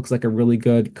went. Looks like a really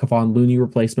good Kevon Looney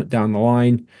replacement down the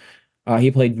line.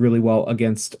 He played really well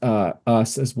against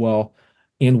us as well.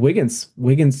 And Wiggins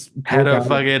Had broke a out.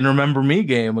 fucking remember me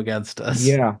game against us.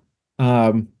 Yeah.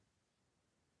 Um,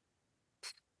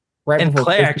 right And before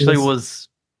Clay actually Christmas. was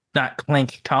not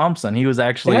Clank Thompson. He was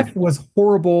actually Steph was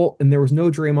horrible, and there was no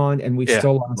Draymond, and we yeah,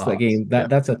 still lost that lost. game. Yeah.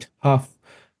 That's a tough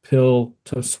pill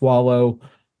to swallow.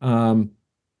 Um,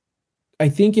 I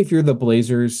think if you're the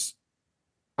Blazers,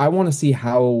 I want to see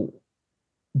how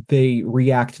they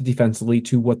react defensively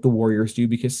to what the Warriors do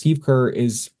because Steve Kerr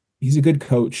he's a good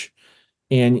coach.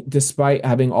 And despite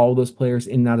having all those players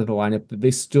in and out of the lineup,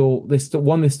 they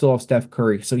still have Steph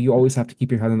Curry. So you always have to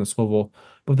keep your head on the swivel.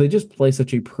 But they just play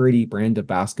such a pretty brand of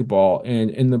basketball.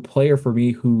 And the player for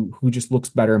me who just looks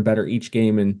better and better each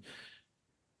game and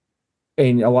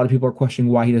a lot of people are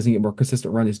questioning why he doesn't get more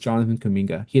consistent run is Jonathan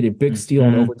Kuminga. He had a big steal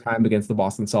in Mhm. overtime against the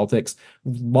Boston Celtics,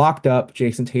 locked up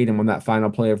Jason Tatum on that final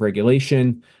play of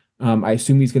regulation. I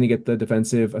assume he's going to get the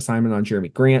defensive assignment on Jeremy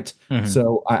Grant. Mhm.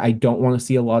 So I don't want to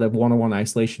see a lot of one-on-one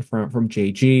isolation from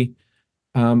JG.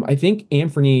 I think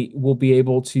Anthony will be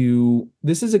able to.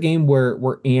 This is a game where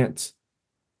Ant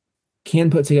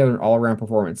can put together an all-around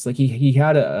performance. Like he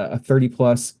had a 30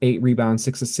 plus, 8 rebounds,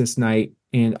 6 assists night,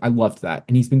 and I loved that.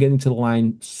 And he's been getting to the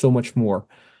line so much more.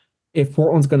 If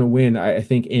Portland's going to win, I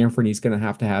think Anthony's going to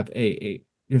have a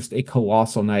just a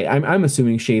colossal night. I'm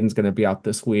assuming Shaden's going to be out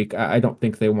this week. I don't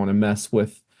think they want to mess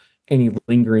with any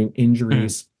lingering Mhm.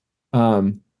 injuries.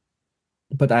 Um,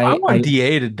 but I want I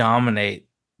DA to dominate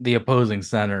the opposing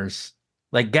centers.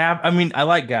 Like I mean, I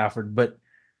like Gafford, but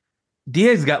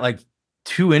DA's got like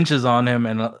 2 inches on him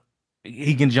and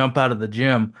he can jump out of the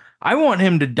gym. I want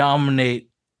him to dominate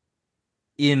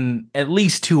in at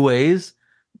least 2 ways: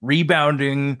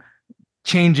 rebounding,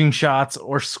 changing shots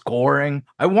or scoring.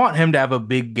 I want him to have a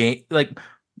big game. Like,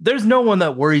 there's no one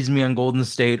that worries me on Golden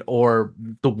State or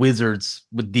the Wizards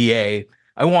with DA.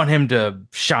 I want him to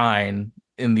shine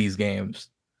in these games.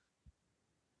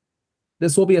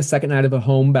 This will be a second night of a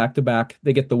home back-to-back.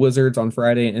 They get the Wizards on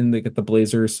Friday and they get the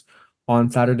Blazers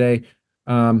on Saturday.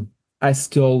 I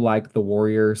still like the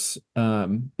Warriors.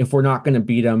 If we're not going to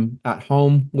beat them at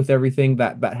home with everything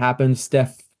that happened,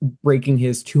 Steph breaking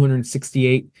his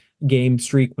 268 game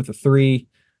streak with a three,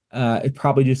 it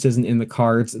probably just isn't in the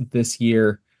cards this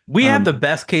year. We have the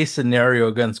best case scenario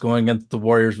against going against the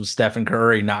Warriors with Stephen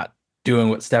Curry not doing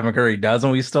what Stephen Curry does,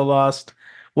 and we still lost.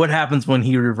 What happens when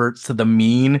he reverts to the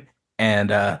mean and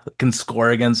can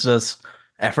score against us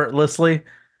effortlessly?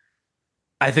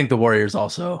 I think the Warriors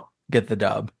also get the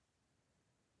dub.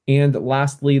 And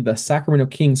lastly, the Sacramento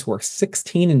Kings, who are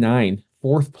 16-9,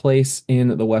 fourth place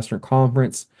in the Western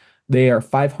Conference. They are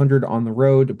 500 on the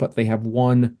road, but they have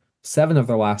won 7 of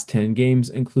their last 10 games,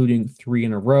 including 3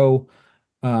 in a row.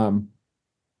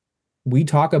 We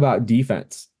talk about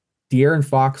defense. De'Aaron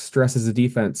Fox stresses the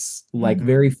defense like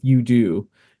very few do.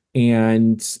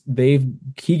 And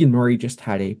Keegan Murray just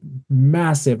had a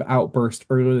massive outburst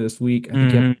earlier this week. I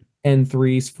think he had 10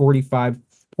 threes, 45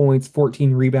 points,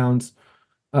 14 rebounds,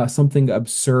 something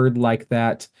absurd like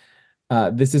that.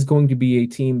 This is going to be a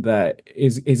team that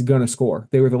is going to score.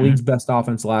 They were the league's best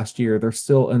offense last year. They're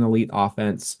still an elite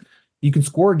offense. You can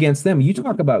score against them. You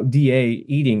talk about DA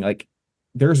eating, like,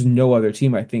 there's no other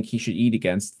team I think he should eat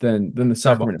against than the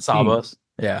Sacramento Sabas.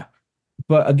 Yeah.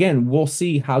 But again, we'll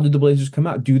see, how do the Blazers come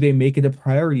out? Do they make it a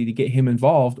priority to get him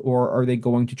involved, or are they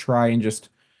going to try and just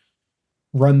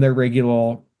run their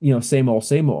regular, same old,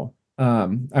 same old?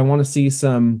 I want to see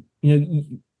some,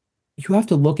 you have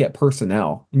to look at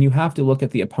personnel and you have to look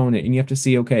at the opponent and you have to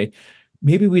see, okay,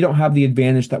 maybe we don't have the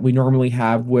advantage that we normally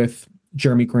have with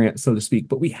Jeremy Grant, so to speak,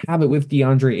 but we have it with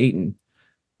DeAndre Ayton.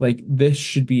 Like, this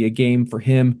should be a game for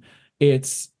him.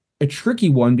 It's a tricky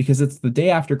one because it's the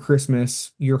day after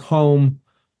Christmas, you're home,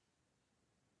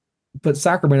 but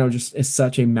Sacramento just is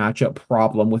such a matchup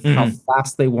problem with how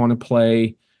fast they want to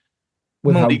play,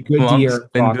 with how good De'Aaron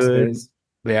Fox is.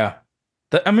 Yeah.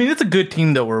 It's a good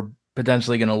team that we're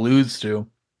potentially going to lose to.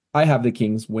 I have the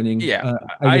Kings winning. Yeah,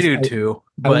 I do too.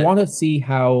 But I want to see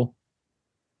how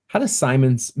does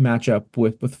Simons match up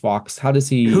with Fox? How does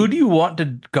he? Who do you want to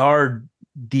guard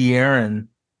De'Aaron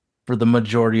for the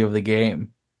majority of the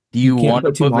game? Do you want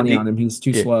to put money on him? He's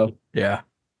too slow. Yeah.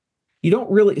 You don't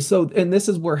really. So, and this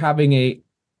is where having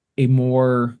a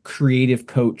more creative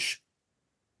coach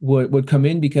would come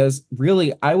in, because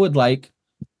really I would like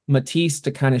Matisse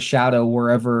to kind of shadow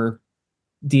wherever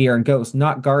De'Aaron goes,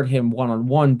 not guard him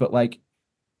one-on-one, but like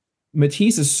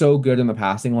Matisse is so good in the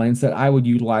passing lanes that I would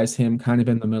utilize him kind of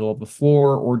in the middle of the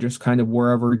floor, or just kind of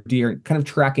wherever De'Aaron, kind of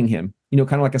tracking him,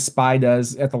 kind of like a spy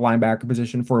does at the linebacker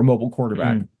position for a mobile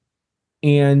quarterback.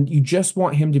 And you just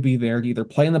want him to be there to either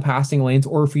play in the passing lanes,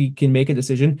 or if he can make a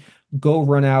decision, go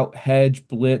run out, hedge,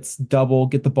 blitz, double,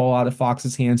 get the ball out of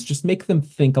Fox's hands, just make them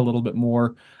think a little bit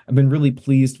more. I've been really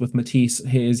pleased with Matisse,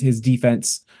 his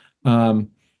defense.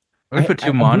 I put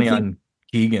Tumani on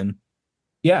Keegan.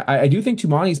 Yeah, I do think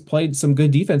Tumani's played some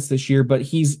good defense this year, but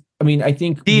I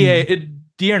think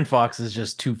De'Aaron Fox is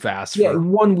just too fast. Yeah,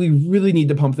 we really need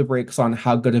to pump the brakes on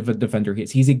how good of a defender he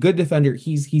is. He's a good defender.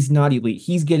 He's not elite.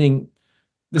 He's getting,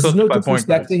 this is no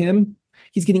disrespect to him,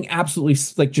 he's getting absolutely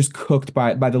just cooked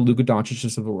by the Luka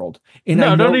Doncic's of the world. And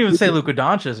no, don't even say Luka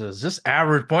Doncic is just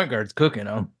average point guards cooking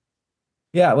him.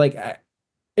 Yeah, I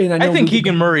think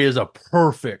Keegan Murray is a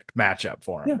perfect matchup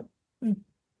for him. Yeah.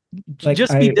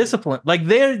 Just be disciplined. Like,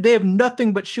 they have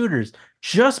nothing but shooters.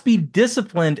 Just be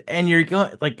disciplined, and you're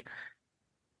going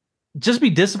just be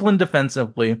disciplined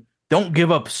defensively. Don't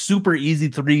give up super easy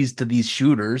threes to these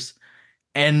shooters,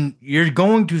 and you're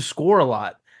going to score a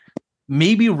lot.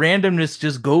 Maybe randomness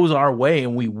just goes our way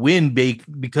and we win big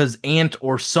because Ant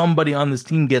or somebody on this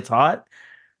team gets hot,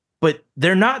 but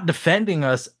they're not defending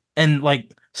us. And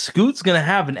Scoot's going to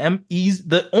have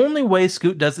the only way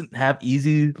Scoot doesn't have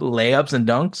easy layups and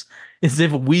dunks is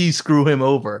if we screw him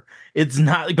over. It's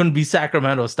not going to be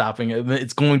Sacramento stopping him.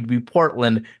 It's going to be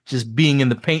Portland just being in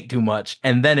the paint too much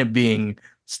and then it being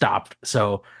stopped.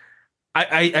 So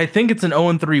I think it's an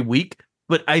 0-3 week,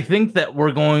 but I think that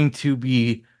we're going to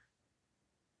be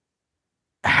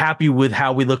happy with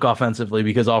how we look offensively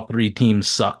because all three teams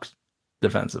suck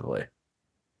defensively.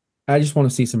 I just want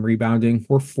to see some rebounding.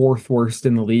 We're 4th worst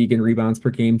in the league in rebounds per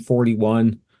game,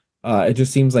 41. It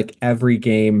just seems like every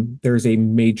game there's a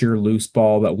major loose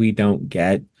ball that we don't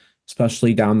get,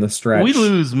 especially down the stretch. We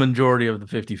lose majority of the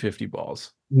 50-50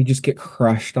 balls. We just get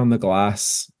crushed on the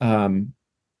glass.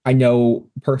 I know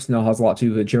personnel has a lot to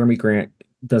do with it. Jeremy Grant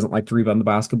doesn't like to rebound the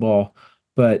basketball,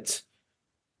 but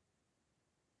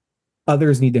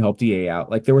others need to help DA out.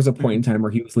 Like there was a point in Mhm. time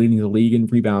where he was leading the league in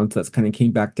rebounds. That's kind of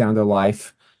came back down to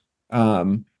life.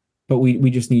 Um, but we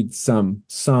just need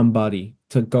somebody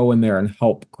to go in there and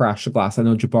help crash the glass. I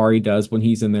know Jabari does when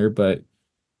he's in there, but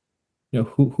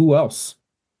who else?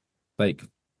 Like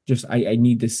just I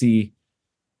need to see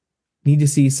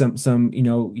some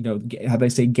how they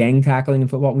say gang tackling in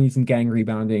football. We need some gang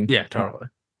rebounding. Yeah, totally.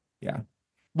 Yeah,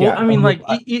 Well, yeah. I mean, like,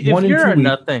 One in 2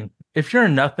 weeks. if you're a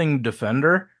nothing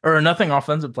defender or a nothing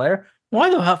offensive player, why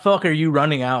the fuck are you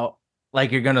running out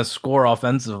like you're gonna score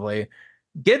offensively?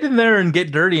 Get in there and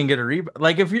get dirty and get a rebound.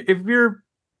 Like, if you're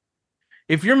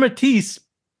Matisse,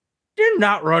 you're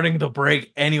not running the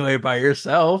break anyway by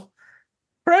yourself.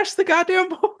 Crash the goddamn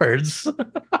boards.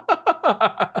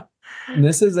 And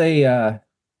this is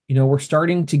we're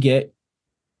starting to get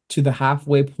to the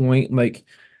halfway point. Like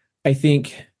I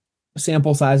think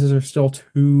sample sizes are still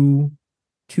too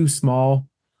small.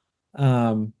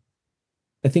 Um,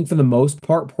 I think for the most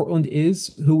part, Portland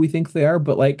is who we think they are,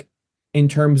 but like in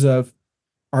terms of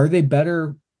are they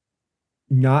better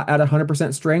not at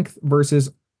 100% strength versus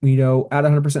at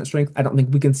 100% strength? I don't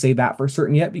think we can say that for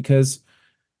certain yet because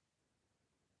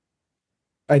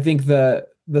I think the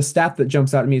stat that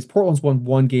jumps out at me is Portland's won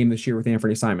one game this year with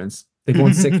Anthony Simons. They've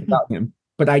won six without him,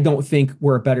 but I don't think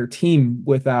we're a better team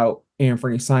without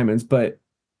Anthony Simons. But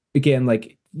again,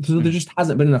 like so there just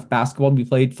hasn't been enough basketball to be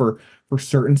played for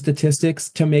certain statistics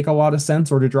to make a lot of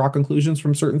sense or to draw conclusions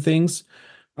from certain things.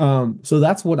 So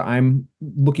that's what I'm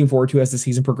looking forward to as the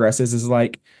season progresses is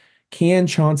like, can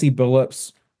Chauncey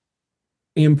Billups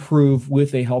improve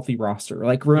with a healthy roster?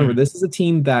 Like, remember, Mhm. this is a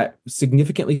team that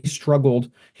significantly struggled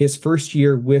his first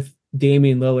year with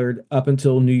Damian Lillard up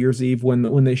until New Year's Eve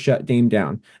when they shut Dame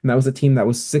down. And that was a team that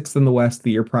was sixth in the West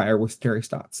the year prior with Terry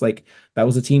Stotts. Like, that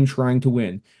was a team trying to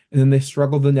win. And then they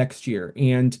struggled the next year.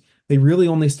 And they really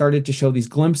only started to show these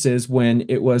glimpses when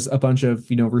it was a bunch of,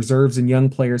 reserves and young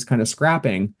players kind of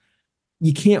scrapping.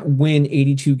 You can't win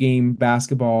 82 game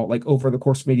basketball like over the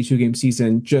course of 82 game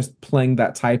season just playing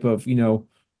that type of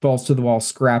balls to the wall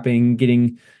scrapping,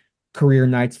 getting career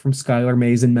nights from Skylar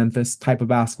Mays in Memphis type of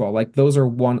basketball. Like those are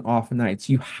one-off nights.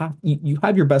 You have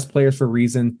your best players for a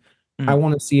reason. I Mhm.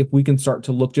 want to see if we can start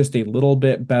to look just a little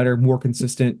bit better, more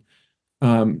consistent.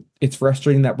 It's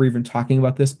frustrating that we're even talking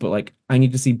about this, but like I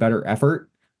need to see better effort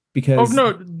Oh because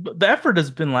no, the effort has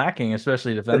been lacking,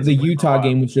 especially the defensively for a Utah while.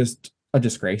 game was just a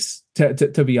disgrace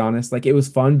to be honest. Like it was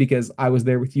fun because I was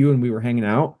there with you and we were hanging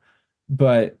out,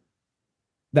 but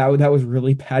that was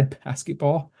really bad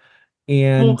basketball.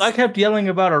 Well, And I kept yelling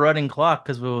about a running clock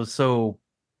because it was so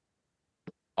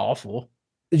awful.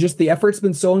 just the effort's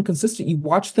been so inconsistent. You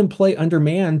watch them play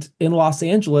undermanned in Los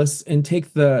Angeles and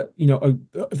take the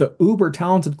uber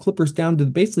talented Clippers down to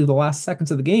basically the last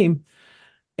seconds of the game,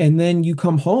 and then you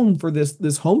come home for this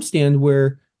homestand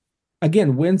where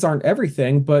again wins aren't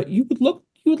everything, but you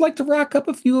would like to rack up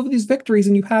a few of these victories,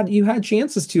 and you had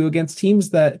chances to against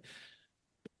teams that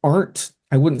aren't,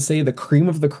 I wouldn't say the cream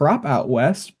of the crop out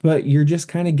west, but you're just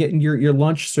kind of getting your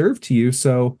lunch served to you.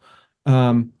 So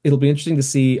it'll be interesting to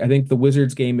see. I think the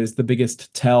Wizards game is the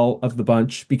biggest tell of the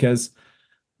bunch because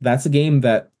that's a game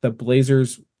that the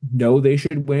Blazers know they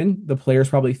should win. The players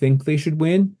probably think they should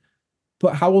win,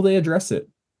 but how will they address it?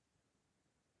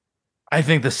 I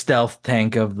think the stealth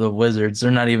tank of the Wizards,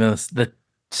 they're not even the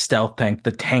stealth tank,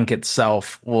 the tank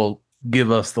itself will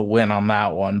give us the win on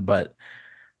that one. But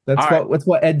all right. That's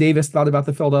what Ed Davis thought about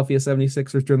the Philadelphia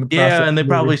 76ers during the Yeah, process. and they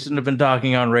probably shouldn't have been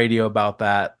talking on radio about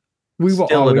that. We will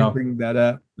Still a always dumb. bring that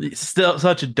up. Still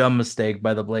such a dumb mistake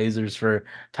by the Blazers for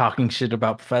talking shit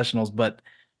about professionals, but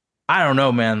I don't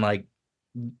know, man. Like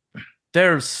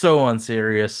they're so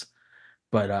unserious.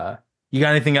 But you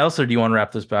got anything else or do you want to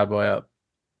wrap this bad boy up?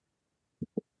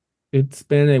 It's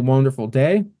been a wonderful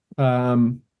day.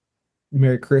 Um,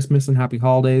 Merry Christmas and Happy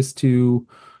Holidays to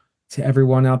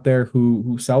everyone out there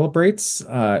who celebrates.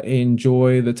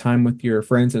 Enjoy the time with your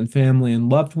friends and family and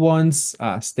loved ones.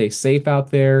 Stay safe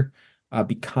out there.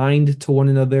 Be kind to one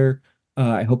another.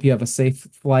 I hope you have a safe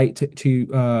flight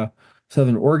to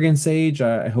Southern Oregon, Sage.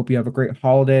 I hope you have a great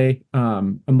holiday.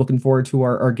 I'm looking forward to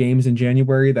our games in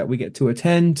January that we get to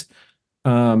attend.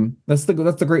 That's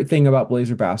the great thing about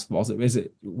Blazer basketball is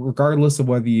it regardless of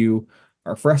whether you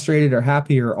are frustrated or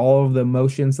happy or all of the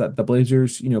emotions that the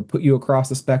Blazers put you across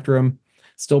the spectrum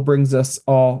still brings us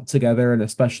all together and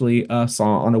especially us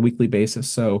on a weekly basis.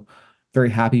 So very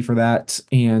happy for that,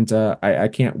 and I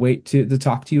can't wait to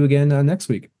talk to you again next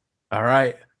week. All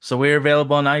right. So we're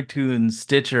available on iTunes,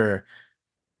 Stitcher,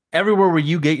 everywhere where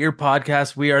you get your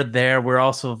podcasts, we are there. We're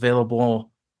also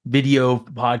available video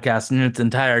podcast in its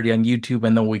entirety on YouTube,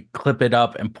 and then we clip it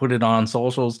up and put it on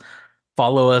socials.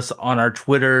 Follow us on our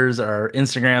Twitters, our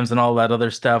Instagrams, and all that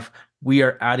other stuff. We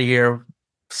are out of here.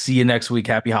 See you next week.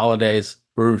 Happy holidays,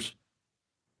 Bruce.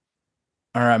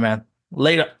 All right, man.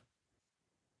 Later.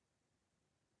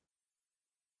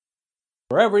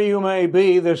 Wherever you may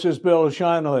be, this is Bill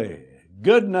Shinley.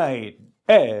 Good night,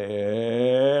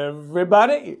 everybody.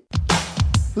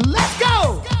 Let's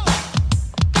go!